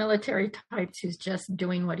those military types who's just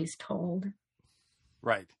doing what he's told.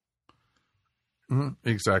 Right. Mm-hmm,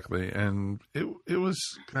 exactly. And it was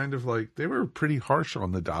kind of like they were pretty harsh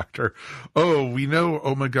on the Doctor. Oh, we know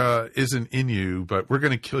Omega isn't in you, but we're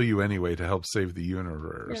going to kill you anyway to help save the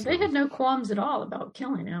universe. Yeah, they had no qualms at all about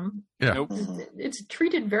killing him. Yeah. Nope. It's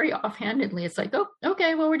treated very offhandedly. It's like, oh,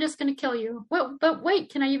 okay, well, we're just going to kill you. Well, but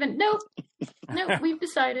wait, can I even? Nope. No, we've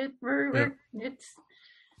decided. It's.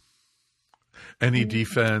 Any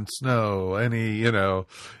defense? No.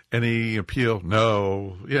 Any appeal?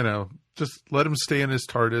 No. Just let him stay in his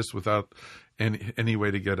TARDIS without any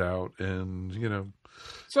way to get out. And,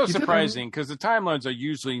 So surprising, because the Time Lords are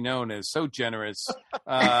usually known as so generous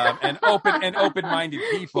and open-minded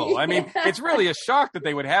people. It's really a shock that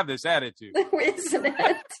they would have this attitude. Isn't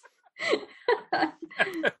it? I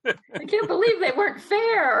can't believe they weren't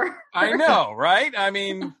fair. I know, right?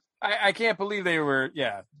 I can't believe they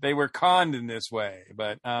were conned in this way,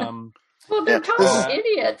 but... Well, they're total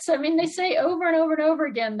idiots. They say over and over and over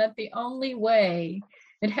again that the only way,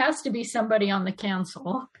 it has to be somebody on the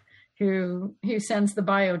council who sends the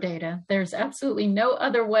biodata. There's absolutely no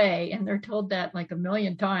other way, and they're told that like a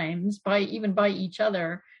million times by each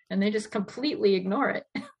other, and they just completely ignore it.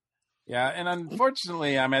 Yeah, and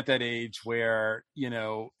unfortunately, I'm at that age where,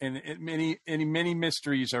 and many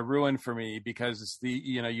mysteries are ruined for me because it's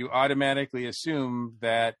you automatically assume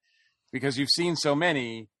that because you've seen so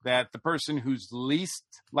many that the person who's least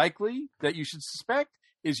likely that you should suspect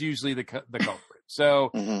is usually the culprit.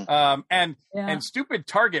 So, and stupid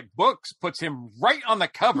Target Books puts him right on the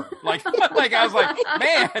cover. Like I was like,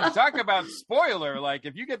 man, talk about spoiler. Like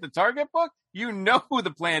if you get the Target book, you know who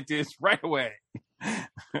the plant is right away.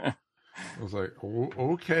 I was like,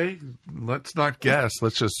 okay, let's not guess.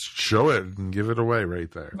 Let's just show it and give it away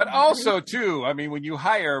right there. But also, too, I mean, when you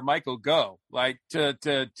hire Michael Gough, like to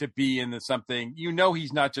be in something,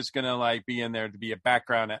 he's not just going to like be in there to be a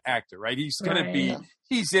background actor, right? He's going to be,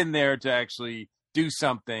 he's in there to actually do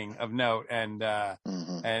something of note. And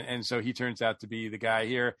so he turns out to be the guy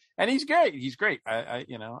here. And he's great. He's great. I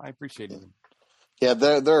appreciate him. Yeah,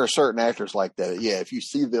 there are certain actors like that. Yeah, if you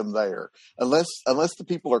see them there, unless the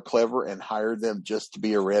people are clever and hire them just to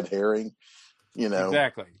be a red herring,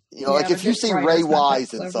 exactly. Like if you see Ray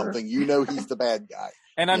Wise in something, he's the bad guy.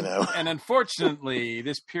 And and unfortunately,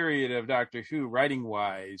 this period of Doctor Who writing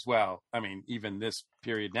wise, well, I mean, even this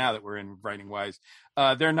period now that we're in writing wise,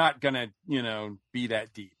 they're not going to be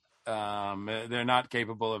that deep. They're not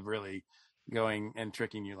capable of really going and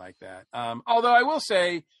tricking you like that. Although I will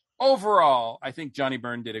say, overall, I think Johnny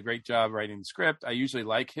Byrne did a great job writing the script. I usually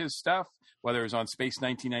like his stuff, whether it was on Space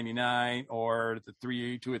 1999 or the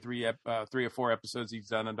 3 or 4 episodes he's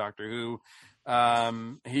done on Doctor Who.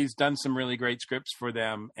 He's done some really great scripts for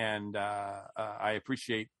them, and I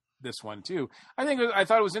appreciate this one too. I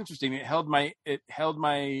thought it was interesting. It held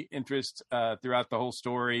my interest throughout the whole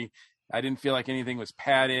story. I didn't feel like anything was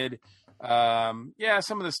padded. Some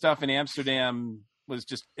of the stuff in Amsterdam was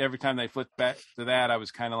just every time they flipped back to that, I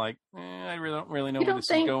was kind of like, I really don't really know where this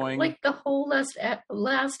is going. Like the whole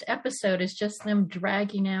last episode is just them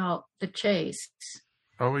dragging out the chase.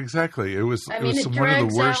 Oh, exactly. It was one of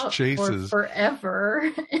the worst chases forever.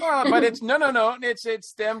 But it's no.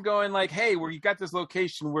 It's them going like, hey, you got this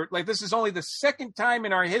location where like this is only the second time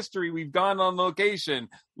in our history we've gone on location.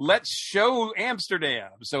 Let's show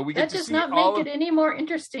Amsterdam. So we get to see that does not make it any more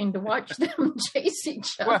interesting to watch them chase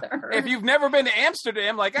each other. If you've never been to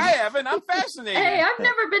Amsterdam, like I haven't, I'm fascinated. Hey, I've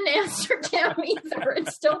never been to Amsterdam either. It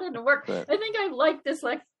still didn't work. I think I liked this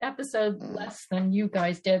episode less than you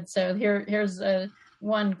guys did. So here's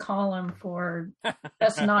one column for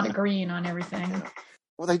us not agreeing on everything.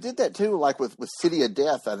 Well, they did that too, like with City of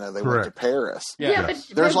Death. I know they went to Paris. Yeah, but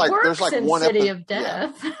there's like one City of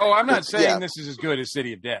Death. Yeah. Oh, I'm not saying this is as good as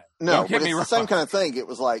City of Death. No, but it's the same kind of thing. It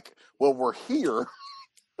was like, well, we're here.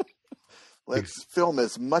 Let's film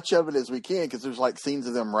as much of it as we can because there's like scenes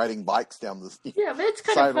of them riding bikes down the. Yeah, but it's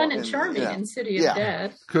kind of fun and charming in City of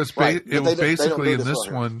Death. Because it was basically in this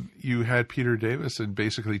one, you had Peter Davison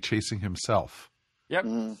basically chasing himself. Yep.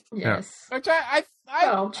 Yes. Which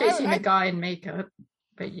chasing the guy in makeup.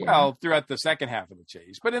 But well, throughout the second half of the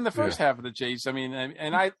chase, but in the first half of the chase, I mean,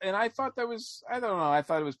 and I thought that was, I don't know, I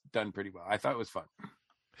thought it was done pretty well. I thought it was fun.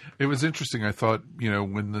 It was interesting. I thought,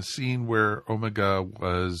 when the scene where Omega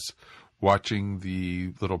was watching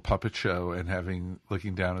the little puppet show and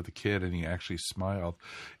looking down at the kid, and he actually smiled,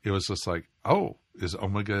 it was just like, oh, is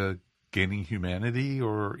Omega gaining humanity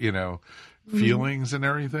or feelings and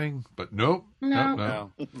everything? But nope.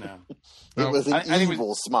 No. It was an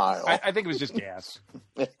evil smile. I think it was just gas.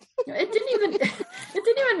 It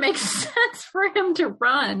didn't even make sense for him to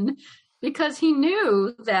run because he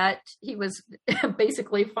knew that he was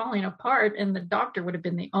basically falling apart and the doctor would have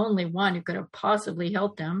been the only one who could have possibly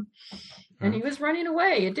helped him. And he was running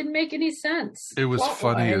away. It didn't make any sense. It was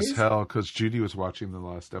funny as hell because Judy was watching the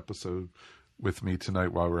last episode with me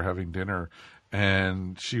tonight while we were having dinner.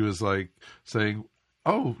 And she was like saying,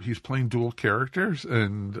 oh, he's playing dual characters?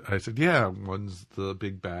 And I said, yeah, one's the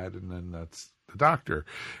big bad and then that's the doctor.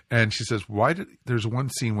 And she says, there's one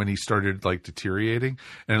scene when he started like deteriorating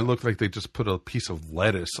and it looked like they just put a piece of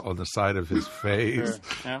lettuce on the side of his face.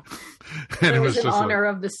 Yeah. And it was in honor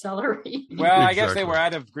of the celery. Well, I guess they were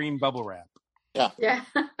out of green bubble wrap. Yeah.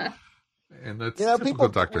 And that's people,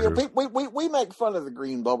 Doctor Who. we make fun of the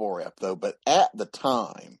green bubble wrap though, but at the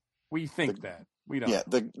time we think that we don't. Yeah,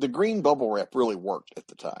 the green bubble wrap really worked at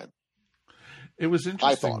the time. It was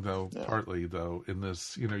interesting partly though, in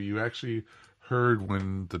this, you actually heard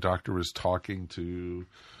when the doctor was talking to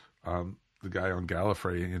the guy on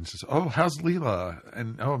Gallifrey and says, "Oh, how's Leela?"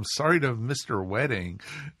 And I'm sorry to have missed her wedding.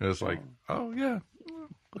 And it was like, oh yeah.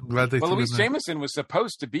 I'm glad they Louise Jameson was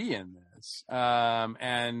supposed to be in this.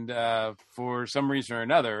 And for some reason or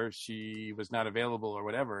another, she was not available or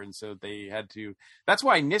whatever. And so they had to, that's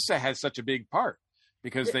why Nyssa has such a big part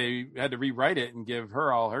because they had to rewrite it and give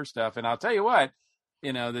her all her stuff. And I'll tell you what,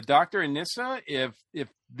 the Doctor and Nyssa, if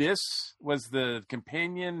this was the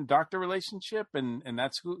companion Doctor relationship, and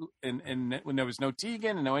that's who, and when there was no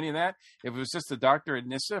Tegan and no any of that, if it was just the Doctor and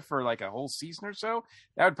Nyssa for like a whole season or so,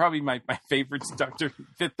 that would probably be my favorite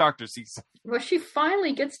fifth Doctor season. Well, she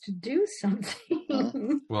finally gets to do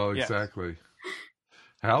something. Well, exactly.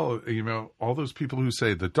 Hal, all those people who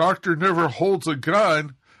say the Doctor never holds a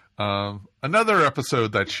gun. Another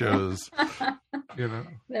episode that shows,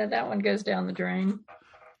 that one goes down the drain.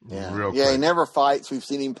 Yeah, he never fights. We've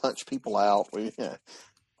seen him punch people out.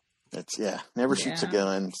 Never shoots a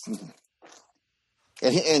gun.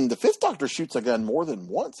 And the Fifth Doctor shoots a gun more than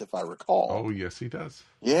once, if I recall. Oh, yes, he does.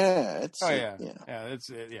 Yeah, it's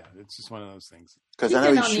just one of those things.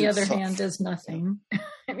 Tegan, on the other hand, does nothing.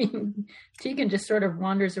 I mean, Tegan just sort of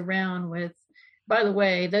wanders around with. By the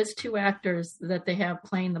way, those two actors that they have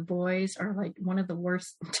playing the boys are like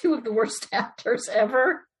two of the worst actors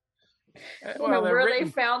ever. I don't know where they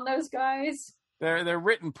found those guys. They're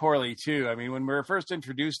written poorly too. I mean, when we were first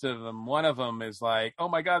introduced to them, one of them is like, "Oh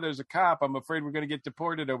my God, there's a cop. I'm afraid we're going to get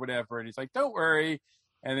deported or whatever." And he's like, "Don't worry."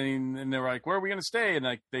 And they're like, "Where are we going to stay?" And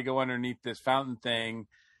like they go underneath this fountain thing,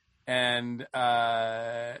 and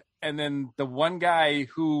then the one guy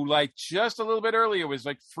who like just a little bit earlier was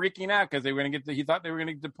like freaking out because they were going to he thought they were going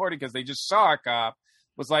to get deported because they just saw a cop.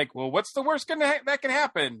 Was like, "Well, what's the worst that can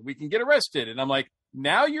happen? We can get arrested." And I'm like,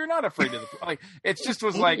 now you're not afraid of the like. It just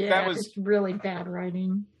was like that was just really bad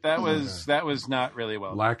writing. That was not really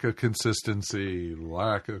well. Lack of consistency.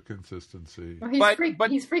 Well, he's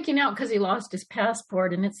freaking out because he lost his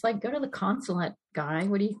passport, and it's like, go to the consulate, guy.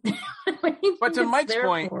 What do you? But to Mike's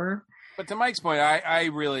point, I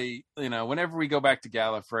really, whenever we go back to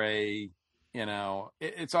Gallifrey,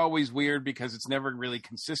 it's always weird because it's never really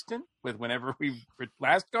consistent with whenever we've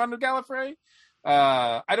last gone to Gallifrey.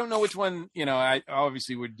 I don't know which one, I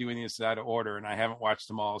obviously we're doing this out of order and I haven't watched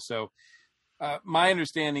them all. So, my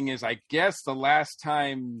understanding is, I guess the last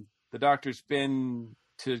time the Doctor's been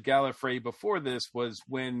to Gallifrey before this was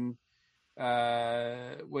when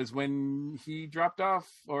he dropped off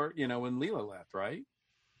or, when Leela left, right?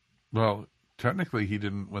 Well, technically he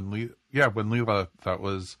didn't when Leela, that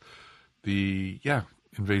was the,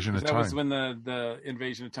 Invasion of Time. That was when the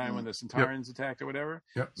Invasion of Time, when the Centaurans attacked or whatever.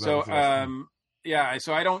 Yep. So, so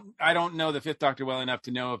I don't know the Fifth Doctor well enough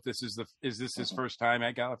to know if this is his first time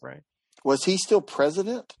at Gallifrey. Was he still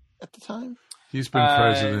president at the time? He's been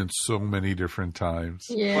president so many different times.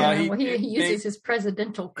 Yeah, he uses his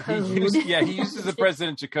presidential code. He uses the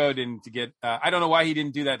presidential code to get. I don't know why he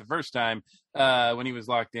didn't do that the first time when he was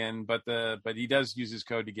locked in, but he does use his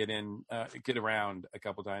code to get in, get around a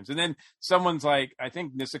couple times. And then someone's like, I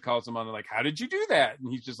think Nyssa calls him on, like, "How did you do that?" And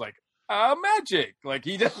he's just like, magic. Like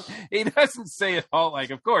he doesn't say it all.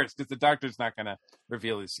 Like, of course, because the Doctor's not going to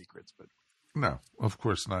reveal his secrets, but. No, of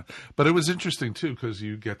course not. But it was interesting too because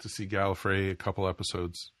you get to see Gallifrey a couple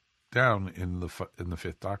episodes down in the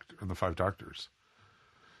Fifth Doctor and the Five Doctors.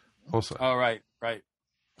 Also, oh right.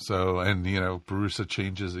 So and Barusa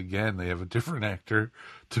changes again. They have a different actor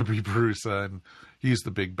to be Barusa, and he's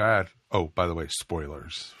the big bad. Oh, by the way,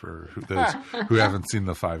 spoilers for those who haven't seen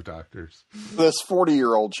the Five Doctors. This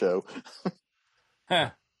 40-year-old show.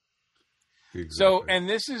 Exactly. So, and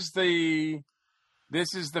this is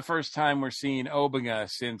the first time we're seeing Omega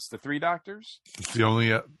since the Three Doctors. He's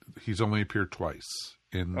only appeared twice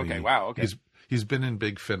in. Wow. Okay. He's been in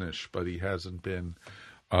Big Finish, but he hasn't been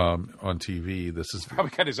on TV. This is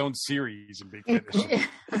probably got his own series in Big Finish.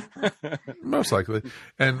 Most likely.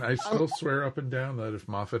 And I still swear up and down that if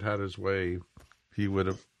Moffat had his way, he would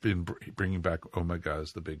have been bringing back Omega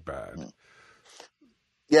as the big bad.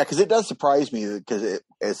 Yeah, because it does surprise me because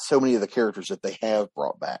as so many of the characters that they have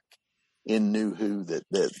brought back in New Who,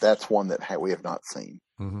 that's one that we have not seen.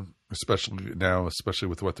 Mm-hmm. Especially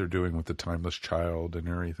with what they're doing with the Timeless Child and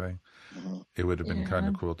everything. Mm-hmm. It would have been kind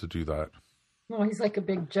of cool to do that. Well, he's like a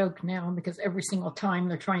big joke now because every single time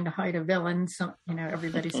they're trying to hide a villain,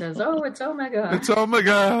 everybody says, "Oh, it's Omega. It's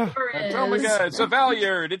Omega. It's Omega. It's a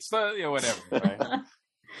Valyard. It's the whatever."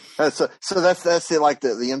 Right? So that's it. Like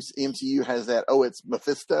the MCU has that. Oh, it's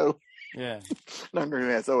Mephisto. Yeah. Number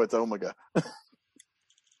has. Oh, it's Omega.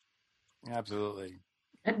 Absolutely.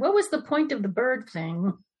 And what was the point of the bird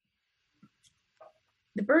thing?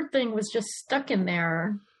 The bird thing was just stuck in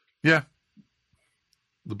there. Yeah.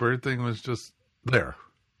 The bird thing was just there.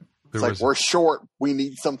 We're short. We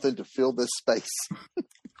need something to fill this space.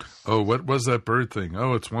 Oh, what was that bird thing?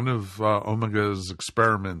 Oh, it's one of Omega's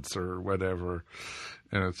experiments or whatever.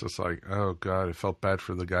 And it's just like, oh, God, I felt bad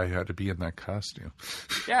for the guy who had to be in that costume.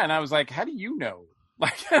 Yeah, and I was like, how do you know?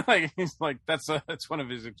 Like he's like, that's one of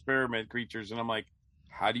his experiment creatures. And I'm like,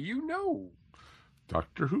 how do you know?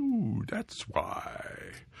 Doctor Who, that's why.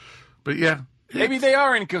 But yeah. Maybe they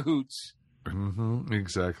are in cahoots. Mm-hmm,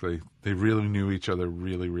 exactly. They really knew each other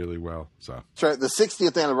really, really well. So that's right. The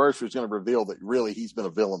 60th anniversary is going to reveal that really he's been a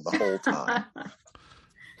villain the whole time.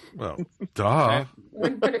 Well, duh.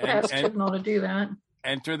 Wouldn't put it past Chibnall to do that.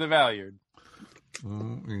 Enter the Valyard.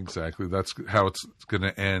 Exactly. That's how it's going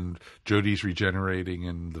to end. Jodie's regenerating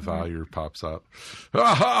and the Valyard pops up.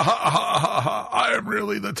 I am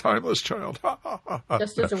really the timeless child.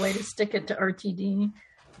 Just as a way to stick it to RTD.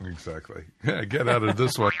 Exactly. Yeah, get out of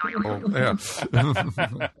this one. Oh, yeah.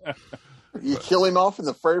 You kill him off in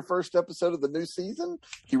the very first episode of the new season.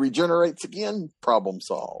 He regenerates again. Problem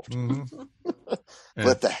solved. Mm-hmm.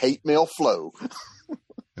 Let the hate mail flow.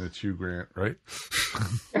 And it's Hugh Grant, right?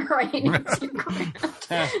 Right. It's Hugh Grant.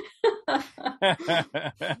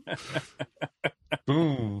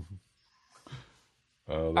 Boom.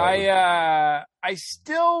 I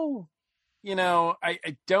still,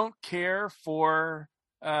 I don't care for.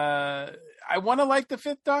 I want to like the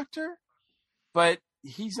Fifth Doctor, but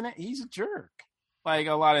he's a jerk, like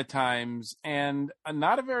a lot of times, and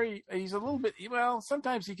he's a little bit. Well,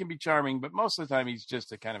 sometimes he can be charming, but most of the time he's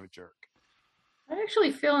just a kind of a jerk. I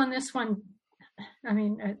actually feel in this one, I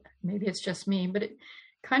mean, maybe it's just me, but it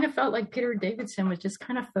kind of felt like Peter Davidson was just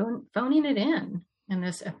kind of phoning it in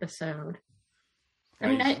this episode. I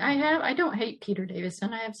mean, I don't hate Peter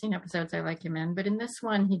Davison. I have seen episodes I like him in, but in this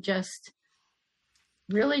one, he just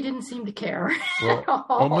really didn't seem to care. Well,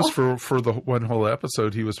 almost for the one whole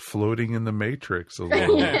episode, he was floating in the Matrix a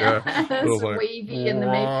little. Wavy in the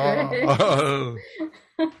Matrix.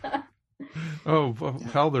 Oh,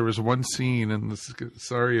 hell, there was one scene, and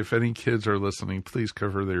sorry if any kids are listening, please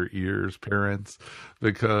cover their ears, parents,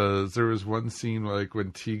 because there was one scene like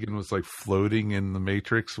when Tegan was like floating in the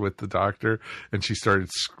Matrix with the Doctor, and she started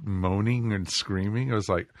moaning and screaming. I was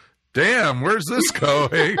like, damn, where's this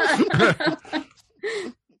going?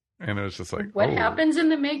 And it was just like, what happens in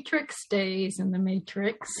the Matrix stays in the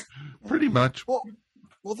Matrix. Pretty much. Well,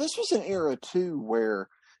 this was an era too where,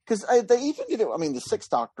 because they even did it. I mean, the Sixth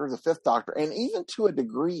Doctor, the Fifth Doctor, and even to a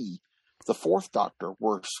degree, the Fourth Doctor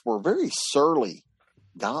were very surly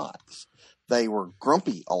guys. They were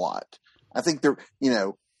grumpy a lot. I think I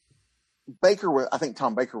think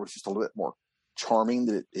Tom Baker was just a little bit more charming,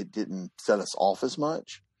 that it didn't set us off as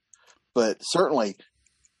much. But certainly,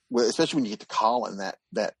 especially when you get to Colin,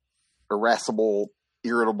 that irascible,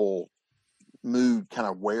 irritable mood kind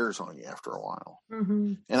of wears on you after a while.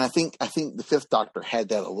 Mm-hmm. And I think the Fifth Doctor had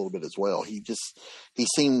that a little bit as well. He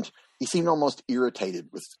seemed almost irritated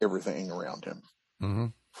with everything around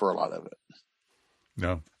him for a lot of it.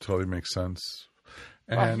 No, totally makes sense.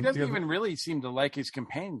 And he doesn't even really seem to like his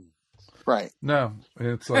companion. Right. No,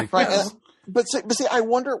 it's like, right. But see, I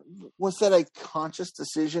wonder, was that a conscious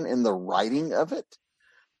decision in the writing of it?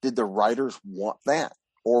 Did the writers want that?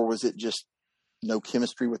 Or was it just no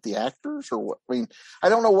chemistry with the actors, or what? I mean, I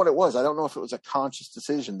don't know what it was. I don't know if it was a conscious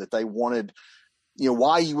decision that they wanted,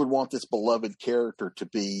 why you would want this beloved character to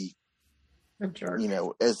be a jerk,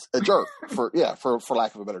 as a jerk for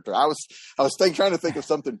lack of a better term. I was trying to think of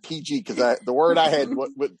something PG, because the word I had,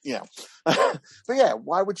 but yeah,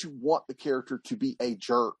 why would you want the character to be a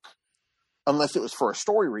jerk unless it was for a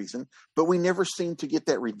story reason? But we never seem to get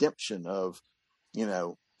that redemption of,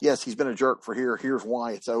 yes, he's been a jerk for here. Here's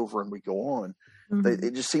why it's over, and we go on. Mm-hmm.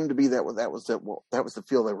 It just seemed to be that was the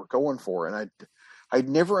feel they were going for, and I'd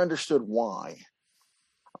never understood why.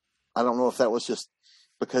 I don't know if that was just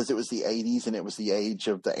because it was the 80s and it was the age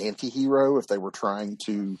of the anti-hero, if they were trying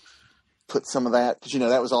to put some of that, because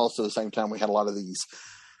that was also the same time we had a lot of these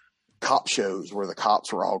cop shows where the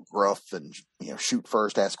cops were all gruff and shoot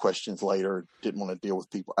first, ask questions later, didn't want to deal with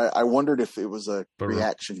people. I wondered if it was a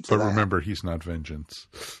reaction to that. But remember, he's not vengeance.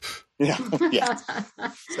 Yeah.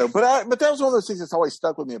 So, but that was one of those things that's always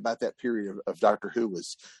stuck with me about that period of Doctor Who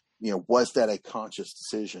was that a conscious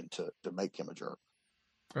decision to make him a jerk?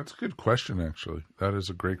 That's a good question, actually. That is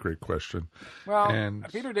a great question. Well,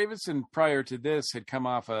 Peter Davison, prior to this, had come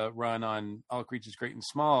off a run on All Creatures Great and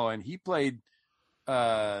Small, and he played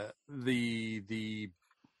the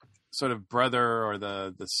sort of brother or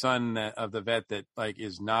the son of the vet that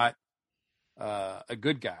is not a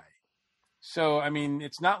good guy. So I mean,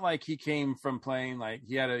 it's not like he came from playing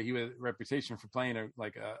he had a reputation for playing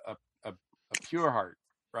a pure heart,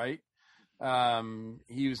 right?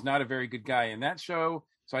 He was not a very good guy in that show,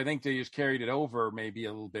 so I think they just carried it over maybe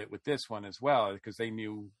a little bit with this one as well, because they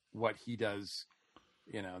knew what he does.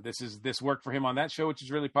 This worked for him on that show, which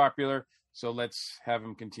is really popular. So let's have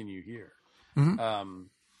him continue here. Mm-hmm.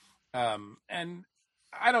 And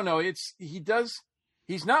I don't know.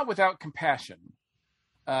 He's not without compassion.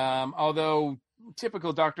 Although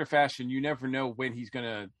typical Doctor fashion, you never know when he's going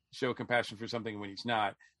to show compassion for something and when he's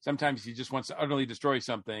not. Sometimes he just wants to utterly destroy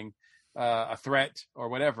something, a threat or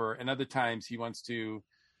whatever. And other times he wants to,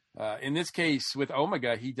 in this case with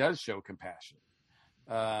Omega, he does show compassion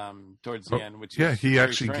towards the end, which is he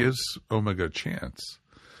actually strange. gives Omega a chance.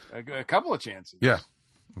 A couple of chances. Yeah.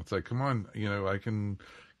 It's like, come on, I can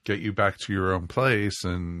get you back to your own place,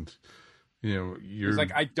 and you're. He's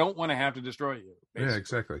like, I don't want to have to destroy you. Basically. Yeah,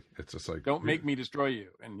 exactly. It's just like, don't make me destroy you.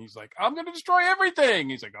 And he's like, I'm going to destroy everything.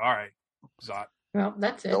 He's like, all right, Zot. Well,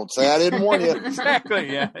 that's it. Don't say I didn't warn you.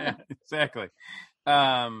 Exactly. Yeah, exactly.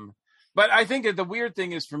 But I think that the weird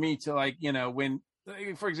thing is for me to when,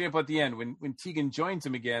 for example, at the end, when Tegan joins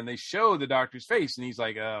him again, they show the Doctor's face, and he's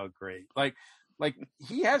like, oh, great. Like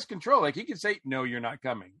he has control. Like he can say, no, you're not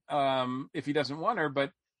coming. If he doesn't want her,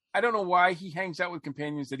 but I don't know why he hangs out with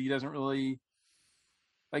companions that he doesn't really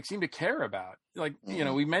seem to care about.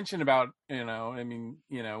 We mentioned about, when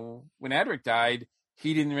Adric died,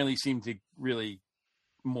 he didn't really seem to really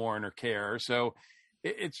mourn or care. So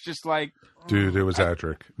it's just like, dude, it was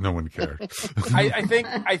Adric. No one cared.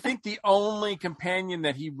 I think the only companion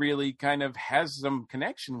that he really kind of has some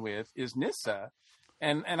connection with is Nyssa.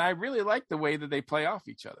 And I really like the way that they play off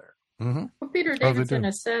each other. Mm-hmm. Well, Peter Davidson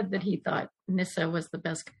has said that he thought Nyssa was the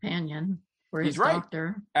best companion for his right.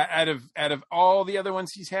 Doctor. Out of all the other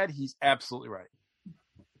ones he's had, he's absolutely right.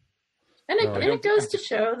 And it goes to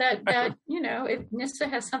show that if Nyssa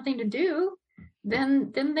has something to do,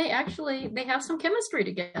 then they have some chemistry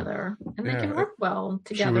together, and they can work well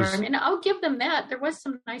together. I'll give them that. There was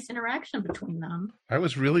some nice interaction between them. I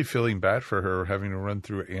was really feeling bad for her having to run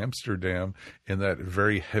through Amsterdam in that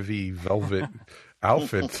very heavy velvet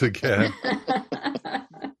outfit again.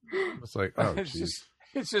 It's like, oh,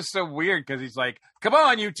 it's just so weird because he's like, come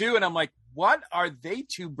on, you two. And I'm like, what are these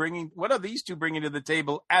two bringing to the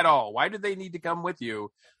table at all? Why do they need to come with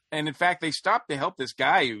you? And in fact, they stopped to help this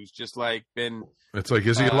guy who's just been. It's like,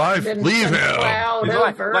 is he alive? Leave him.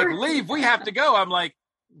 Like, leave. We have to go. I'm like,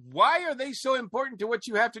 why are they so important to what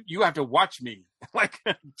you have to? You have to watch me,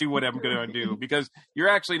 do what I'm going to do, because you're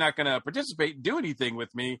actually not going to participate and do anything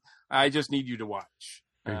with me. I just need you to watch.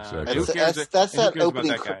 Exactly. That's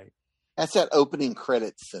that opening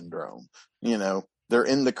credits syndrome. They're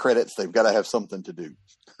in the credits. They've got to have something to do,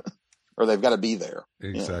 or they've got to be there.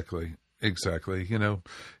 Exactly. Exactly.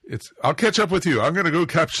 I'll catch up with you. I'm going to go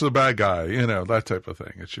catch the bad guy, that type of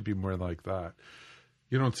thing. It should be more like that.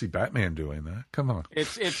 You don't see Batman doing that. Come on.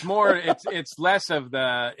 It's less of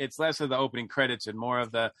the opening credits and more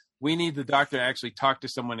of we need the Doctor to actually talk to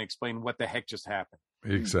someone and explain what the heck just happened.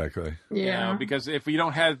 Exactly. Yeah. Because if he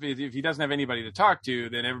doesn't have anybody to talk to,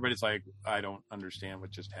 then everybody's like, I don't understand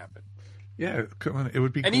what just happened. Yeah, come on. It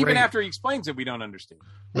would be and great. Even after he explains it, we don't understand.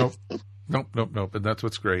 Nope. And that's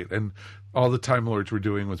what's great. And all the Time Lords were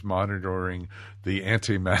doing was monitoring the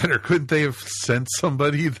antimatter. Couldn't they have sent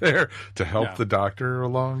somebody there to help the Doctor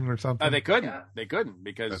along or something? They couldn't. Yeah. They couldn't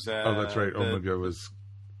because... that's right. Omega was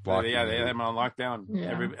blocking. They had him on lockdown.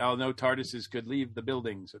 Yeah. No TARDISes could leave the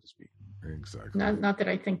building, so to speak. Exactly. Not that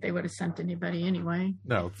I think they would have sent anybody anyway.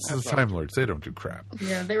 No, it's the Time Lords. They don't do crap.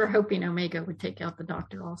 Yeah, they were hoping Omega would take out the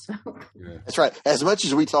Doctor also. Yeah. That's right. As much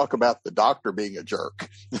as we talk about the Doctor being a jerk.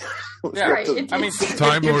 Right.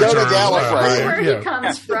 Time Lords are where he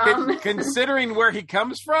comes from. Considering where he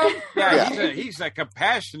comes from, he's a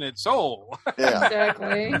compassionate soul. Yeah.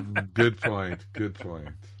 Exactly. Good point.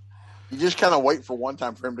 You just kind of wait for one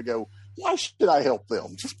time for him to go, why should I help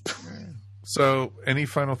them? So, any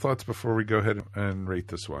final thoughts before we go ahead and rate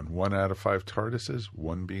this one? 1 out of 5 TARDISes,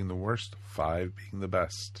 1 being the worst, 5 being the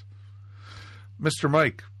best. Mr.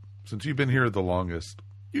 Mike, since you've been here the longest,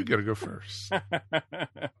 you got to go first.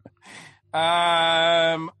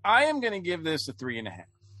 I am going to give this a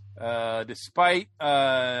 3.5. Despite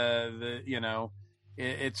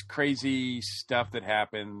it's crazy stuff that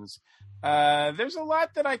happens. There's a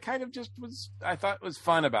lot that I kind of I thought was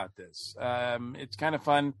fun about this. It's kind of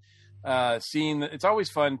fun. It's always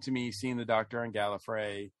fun to me seeing the Doctor on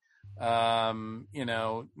Gallifrey.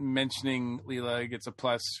 Mentioning Leela gets a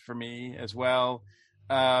plus for me as well.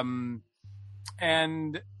 And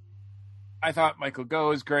I thought Michael Gough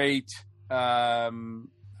was great. I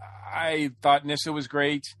thought Nyssa was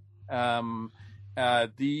great. I'm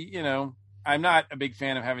not a big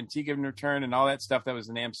fan of having Tegan return and all that stuff that was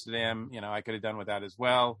in Amsterdam. I could have done without as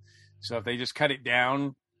well. So if they just cut it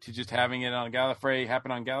down to just having it on Gallifrey, happen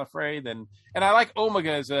on Gallifrey, then, and I like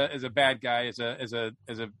Omega as a bad guy, as a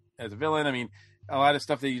villain. I mean, a lot of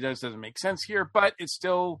stuff that he does doesn't make sense here, but it's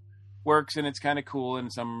still works and it's kind of cool in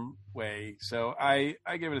some way. So I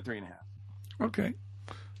give it a 3.5. Okay.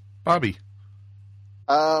 Bobby.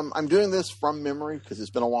 I'm doing this from memory because it's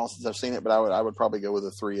been a while since I've seen it, but I would probably go with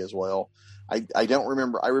a 3 as well. I don't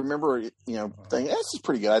remember. I remember, thinking, this is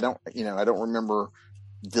pretty good. I don't remember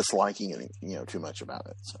disliking it, too much about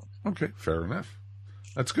it. So. Okay, fair enough.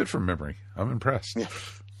 That's good from memory. I'm impressed. Yeah.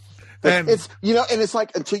 And it's, and it's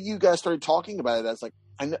like, until you guys started talking about it, I was like,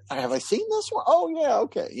 have I seen this one? Oh yeah.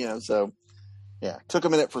 Okay. So yeah, took a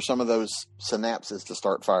minute for some of those synapses to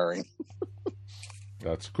start firing.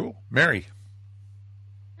 That's cool. Mary.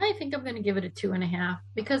 I think I'm going to give it a 2.5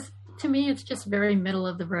 because to me, it's just very middle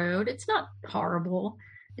of the road. It's not horrible.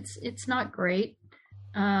 It's not great.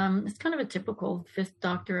 It's kind of a typical Fifth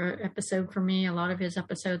Doctor episode for me. A lot of his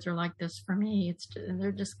episodes are like this for me.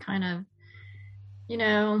 They're just kind of,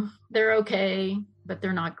 they're okay, but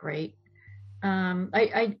they're not great.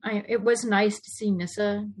 It was nice to see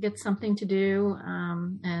Nyssa get something to do.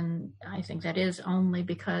 And I think that is only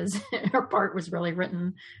because her part was really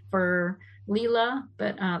written for Leela,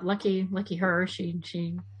 but lucky her,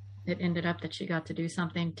 it ended up that she got to do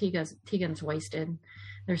something. Tegan's wasted.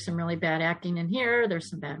 There's some really bad acting in here.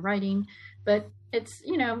 There's some bad writing, but it's,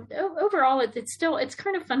 overall it's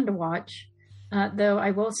kind of fun to watch. Though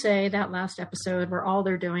I will say that last episode where all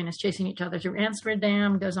they're doing is chasing each other through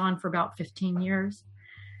Amsterdam goes on for about 15 years.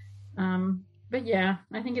 But yeah,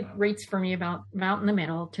 I think it rates for me about in the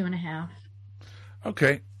middle, 2.5.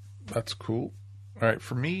 Okay. That's cool. All right.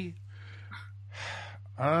 For me,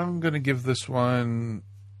 I'm going to give this one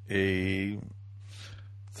a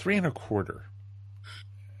 3.25.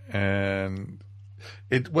 And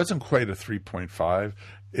it wasn't quite a 3.5.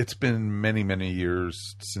 It's been many, many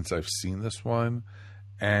years since I've seen this one,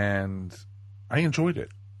 and I enjoyed it.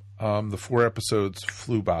 The 4 episodes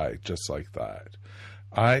flew by just like that.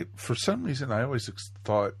 For some reason, I always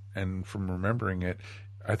thought, and from remembering it,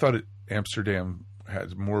 I thought Amsterdam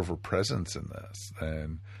had more of a presence in this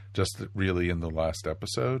than just really in the last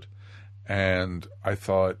episode. And I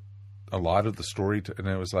thought a lot of the story, and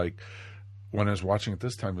it was like, when I was watching it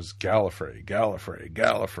this time, it was Gallifrey.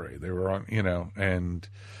 They were on, and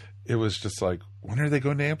it was just like, when are they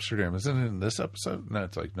going to Amsterdam? Isn't it in this episode? No,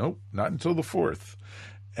 it's like, nope, not until the 4th.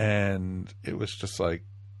 And it was just like,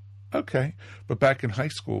 okay. But back in high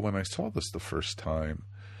school, when I saw this the first time,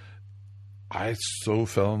 I so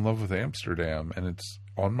fell in love with Amsterdam, and it's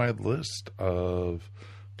on my list of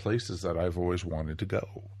places that I've always wanted to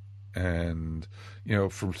go. And,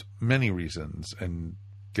 for many reasons, and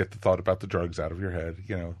get the thought about the drugs out of your head,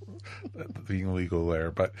 being illegal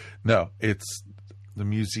there. But no, it's the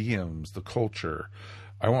museums, the culture.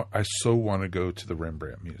 I so want to go to the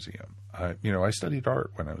Rembrandt Museum. I studied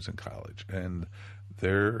art when I was in college, and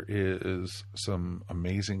there is some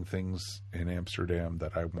amazing things in Amsterdam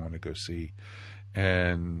that I want to go see.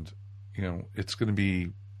 And, it's going to be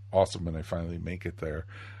awesome when I finally make it there.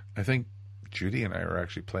 I think Judy and I are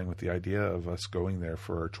actually playing with the idea of us going there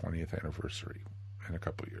for our 20th anniversary in a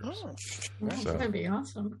couple of years. Oh, that's going to be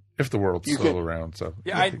awesome. If the world's still around. So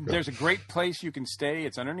yeah, there's a great place you can stay.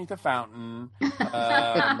 It's underneath a fountain.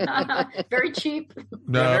 Very cheap.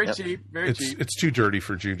 No, very cheap. Very cheap. It's too dirty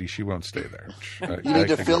for Judy. She won't stay there. You need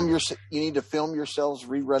to film yourselves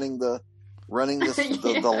rerunning the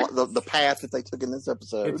path that they took in this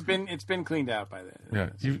episode. It's been cleaned out by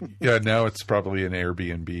then. Yeah. Now it's probably an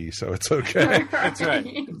Airbnb, so it's okay. That's right.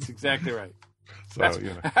 That's exactly right. So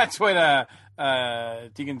that's what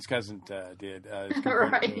Tegan's cousin did.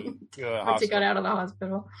 Right. Once he got out of the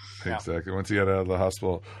hospital. Exactly. Once he got out of the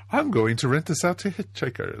hospital, I'm going to rent this out to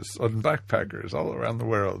hitchhikers and backpackers all around the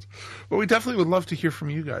world. But we definitely would love to hear from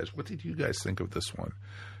you guys. What did you guys think of this one?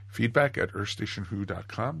 Feedback at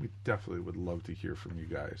earthstationwho.com. We definitely would love to hear from you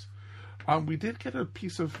guys. We did get a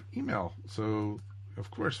piece of email, so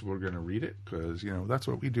of course we're going to read it because, that's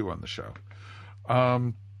what we do on the show.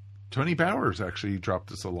 Tony Bowers actually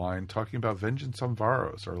dropped us a line talking about Vengeance on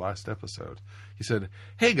Varos, our last episode. He said,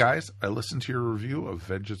 "Hey guys, I listened to your review of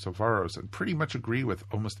Vengeance on Varos and pretty much agree with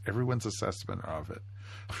almost everyone's assessment of it."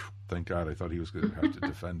 Thank God, I thought he was going to have to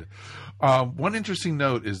defend it. One interesting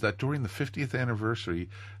note is that during the 50th anniversary,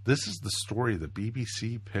 this is the story the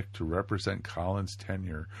BBC picked to represent Colin's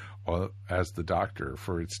tenure as the Doctor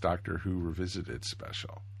for its Doctor Who Revisited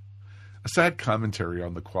special. A sad commentary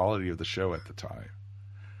on the quality of the show at the time.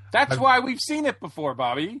 That's why we've seen it before,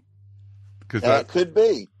 Bobby. That could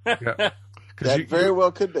be. Yeah. That very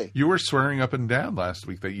well could be. You were swearing up and down last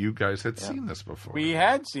week that you guys had seen this before. We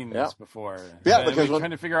had seen this before. Yeah, because we were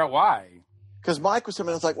trying to figure out why. Because Mike was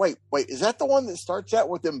something. I was like, wait, is that the one that starts out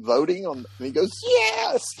with them voting on? And he goes,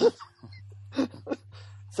 yes.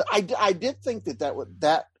 So I did think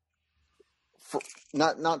that for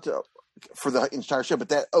the entire show, but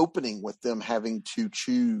that opening with them having to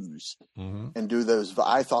choose and do those,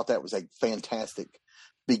 I thought that was a fantastic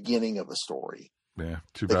beginning of a story. Yeah,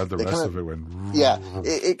 too bad the rest of it went. Yeah,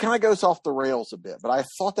 it kind of goes off the rails a bit, but I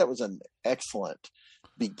thought that was an excellent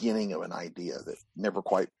beginning of an idea that never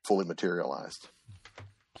quite fully materialized.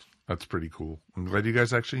 That's pretty cool. I'm glad you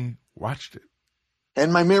guys actually watched it.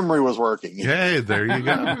 And my memory was working. Yay, there you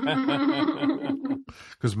go.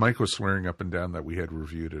 Because Mike was swearing up and down that we had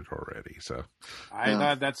reviewed it already. So I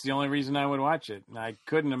thought that's the only reason I would watch it. And I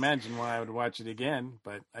couldn't imagine why I would watch it again,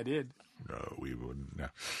 but I did. No, we wouldn't. No.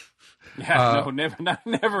 Yeah,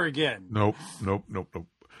 never again. Nope.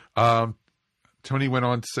 Tony went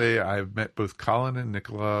on to say, I've met both Colin and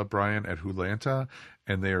Nicola Bryan at Hulanta,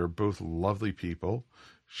 and they are both lovely people.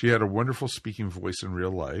 She had a wonderful speaking voice in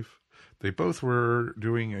real life. They both were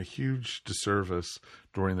doing a huge disservice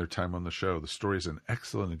during their time on the show. The story is an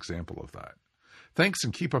excellent example of that. Thanks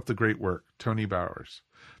and keep up the great work, Tony Bowers.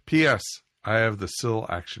 P.S. I have the Syl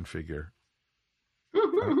action figure.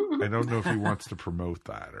 I don't know if he wants to promote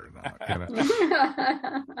that or not.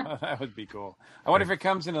 Well, that would be cool. I wonder if it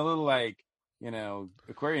comes in a little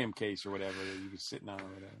aquarium case or whatever that you can sit on or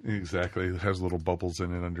whatever. Exactly. It has little bubbles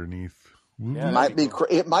in it underneath. Yeah,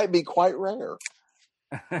 it might be quite rare.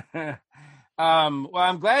 Well,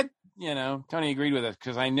 I'm glad, Tony agreed with us,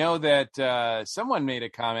 because I know that someone made a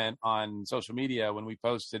comment on social media when we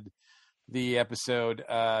posted the episode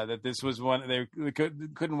that this was one they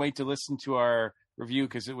couldn't wait to listen to our review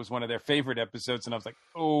because it was one of their favorite episodes, and I was like,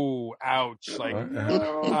 oh, ouch, like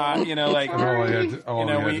all I had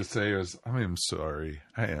to say was, I am sorry.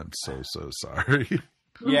 I am so sorry.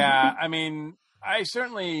 Yeah, I mean, I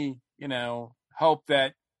certainly hope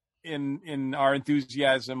that in our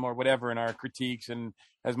enthusiasm or whatever, in our critiques, and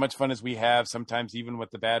as much fun as we have sometimes, even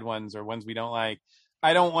with the bad ones or ones we don't like,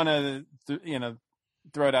 I don't want to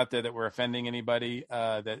throw it out there that we're offending anybody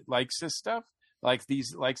that likes this stuff, likes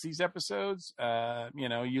these episodes.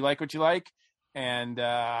 You like what you like, and so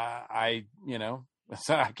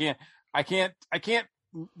I can't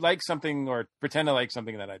like something or pretend to like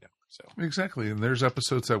something that I don't. So exactly, and there's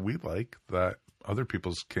episodes that we like that other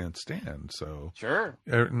people can't stand. So sure,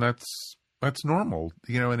 and that's normal,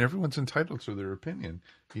 and everyone's entitled to their opinion,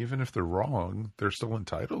 even if they're wrong. They're still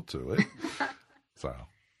entitled to it. So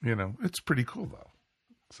it's pretty cool though.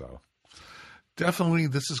 So definitely,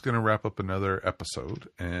 this is going to wrap up another episode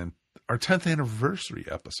and our 10th anniversary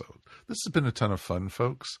episode. This has been a ton of fun,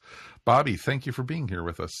 folks. Bobby, thank you for being here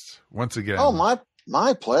with us once again. Oh,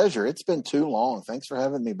 my pleasure. It's been too long. Thanks for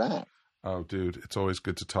having me back. Oh, dude, it's always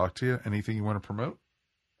good to talk to you. Anything you want to promote?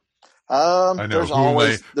 I know.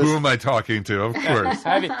 Who am I talking to? Of course.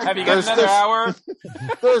 have you got another hour?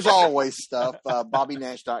 There's always stuff.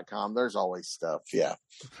 BobbyNash.com. There's always stuff. Yeah.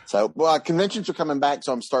 So conventions are coming back,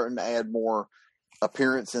 so I'm starting to add more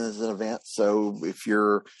appearances and events. So if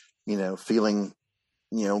you're, feeling,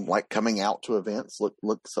 like coming out to events, look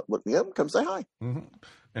me up and come say hi. Mm-hmm.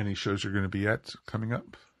 Any shows you're going to be at coming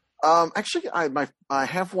up? Actually, I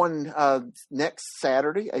have one next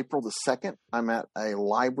Saturday, April the 2nd. I'm at a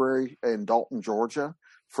library in Dalton, Georgia,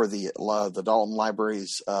 for the Dalton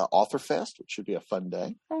Library's Author Fest, which should be a fun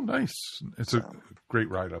day. Oh, nice! It's a great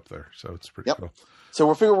ride up there, so it's pretty cool. So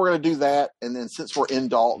we're figuring we're going to do that, and then since we're in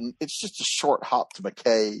Dalton, it's just a short hop to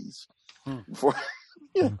McKay's. Before,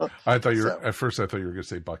 I thought at first I thought you were going to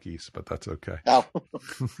say Buc-ee's, but that's okay. Oh.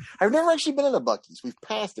 I've never actually been in a Buc-ee's. We've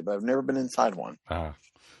passed it, but I've never been inside one.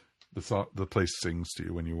 The place sings to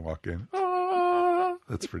you when you walk in. Ah,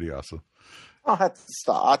 that's pretty awesome. I'll have to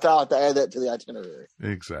stop. I'll have to add that to the itinerary.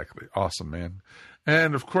 Exactly. Awesome, man.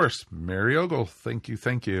 And of course, Mary Ogle, thank you.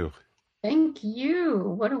 Thank you.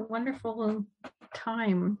 What a wonderful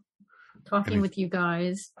time talking with you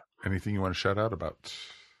guys. Anything you want to shout out about?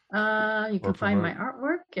 You can find my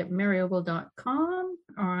artwork at maryogle.com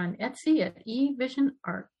or on Etsy at eVision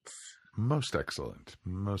Arts. Most excellent.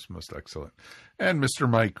 Most excellent. And Mr.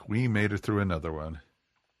 Mike, we made it through another one.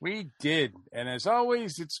 We did. And as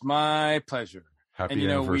always, it's my pleasure. Happy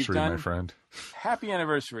anniversary, my friend. Happy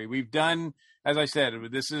anniversary. We've done, as I said,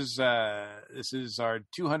 this is our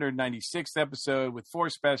 296th episode with 4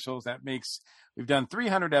 specials. We've done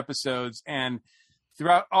 300 episodes, and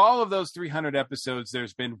throughout all of those 300 episodes,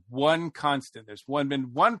 there's been one constant. There's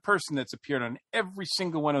been one person that's appeared on every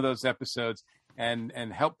single one of those episodes and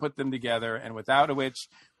helped put them together, and without which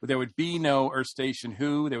there would be no Earth Station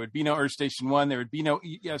Who, there would be no Earth Station 1, there would be no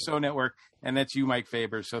ESO Network, and that's you, Mike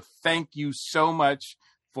Faber. So thank you so much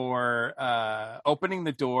for opening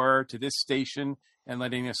the door to this station and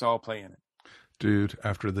letting us all play in it. Dude,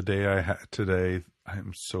 after the day I had today,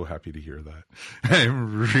 I'm so happy to hear that.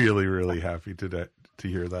 I'm really, really happy to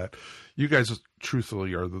hear that. You guys,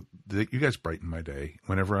 truthfully, you guys brighten my day.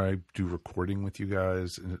 Whenever I do recording with you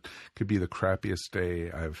guys, and it could be the crappiest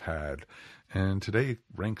day I've had, and today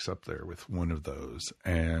ranks up there with one of those.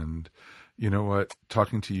 And you know what?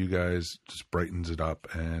 Talking to you guys just brightens it up,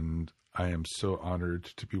 and I am so honored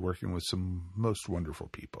to be working with some most wonderful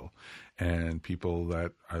people and people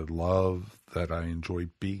that I love, that I enjoy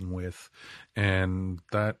being with, and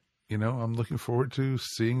that, I'm looking forward to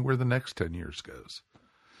seeing where the next 10 years goes.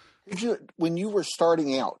 When you were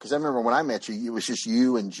starting out, because I remember when I met you, it was just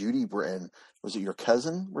you and Judy Britton. Was it your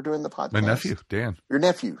cousin were doing the podcast? My nephew, Dan. Your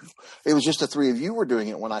nephew. It was just the three of you were doing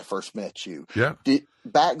it when I first met you. Yeah.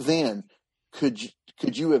 Back then, could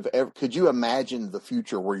you imagine the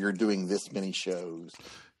future where you're doing this many shows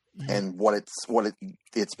and what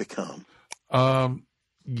it's become?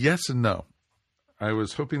 Yes and no. I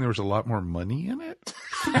was hoping there was a lot more money in it.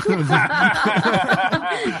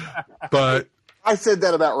 But I said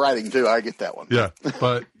that about writing too. I get that one. Yeah.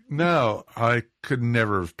 But no, I could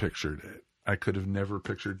never have pictured it. I could have never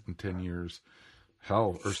pictured in 10 years.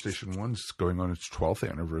 Hell, Earth Station 1's going on its 12th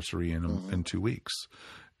anniversary in 2 weeks.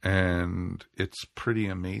 And it's pretty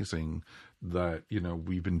amazing that,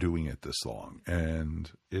 we've been doing it this long.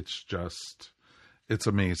 And it's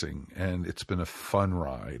amazing. And it's been a fun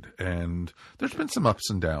ride. And there's been some ups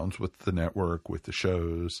and downs with the network, with the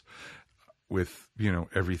shows, with,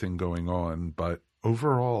 everything going on. But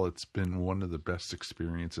overall, it's been one of the best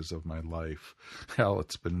experiences of my life. Hell,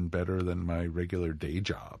 it's been better than my regular day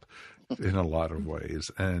job in a lot of ways.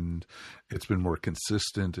 And it's been more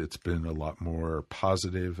consistent. It's been a lot more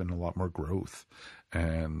positive and a lot more growth.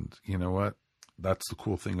 And you know what? That's the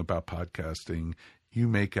cool thing about podcasting. You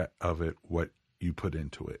make of it what you put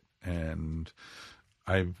into it. And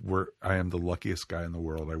I am the luckiest guy in the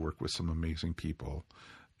world. I work with some amazing people,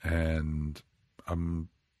 and I'm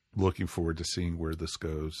looking forward to seeing where this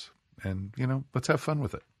goes. And, let's have fun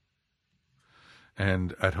with it.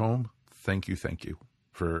 And at home, thank you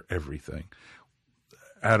for everything.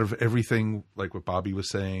 Out of everything, like what Bobby was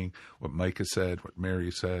saying, what Mike has said, what Mary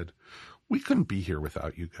said, we couldn't be here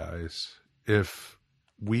without you guys. If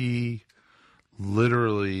we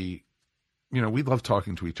literally, we love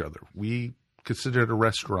talking to each other. We could sit at a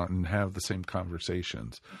restaurant and have the same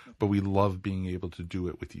conversations, but we love being able to do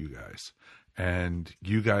it with you guys. And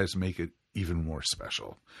you guys make it even more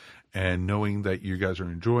special. And knowing that you guys are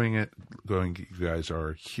enjoying it, you guys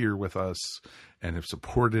are here with us and have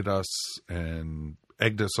supported us and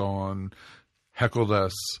egged us on, heckled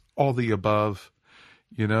us, all the above,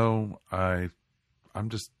 I'm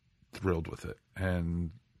just thrilled with it.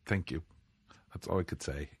 And thank you. That's all I could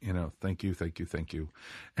say. Thank you.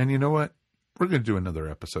 And you know what? We're going to do another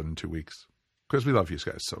episode in 2 weeks because we love you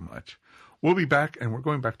guys so much. We'll be back, and we're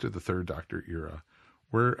going back to the Third Doctor era.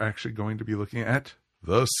 We're actually going to be looking at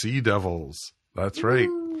the Sea Devils. That's right.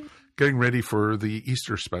 Getting ready for the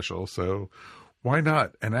Easter special, so why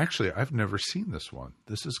not? And actually, I've never seen this one.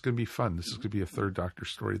 This is going to be fun. This is going to be a Third Doctor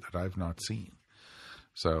story that I've not seen.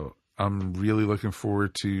 So I'm really looking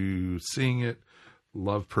forward to seeing it.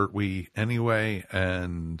 Love Pertwee anyway,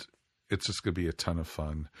 and it's just going to be a ton of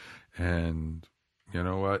fun. And you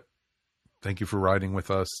know what? Thank you for riding with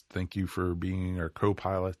us. Thank you for being our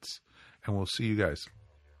co-pilots. And we'll see you guys.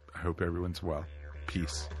 I hope everyone's well.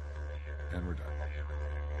 Peace. And we're done.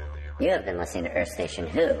 You have been listening to Earth Station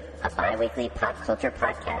Who, a bi-weekly pop culture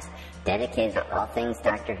podcast dedicated to all things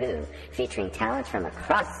Doctor Who, featuring talent from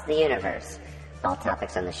across the universe. All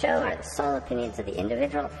topics on the show are the sole opinions of the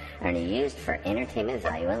individual and are used for entertainment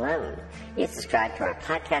value alone. You subscribe to our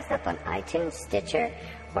podcast up on iTunes, Stitcher,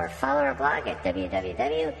 or follow our blog at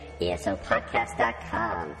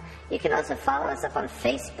www.esopodcast.com. You can also follow us up on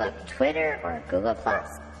Facebook, Twitter, or Google+.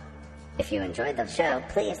 If you enjoyed the show,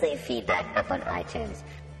 please leave feedback up on iTunes.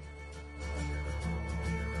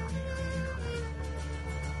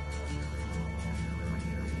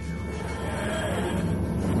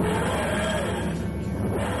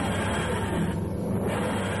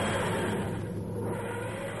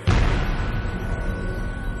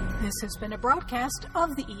 This has been a broadcast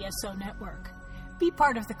of the ESO Network. Be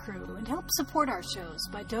part of the crew and help support our shows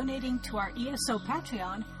by donating to our ESO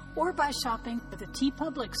Patreon or by shopping at the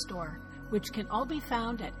TeePublic store, which can all be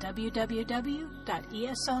found at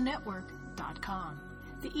www.esonetwork.com.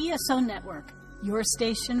 The ESO Network, your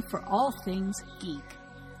station for all things geek.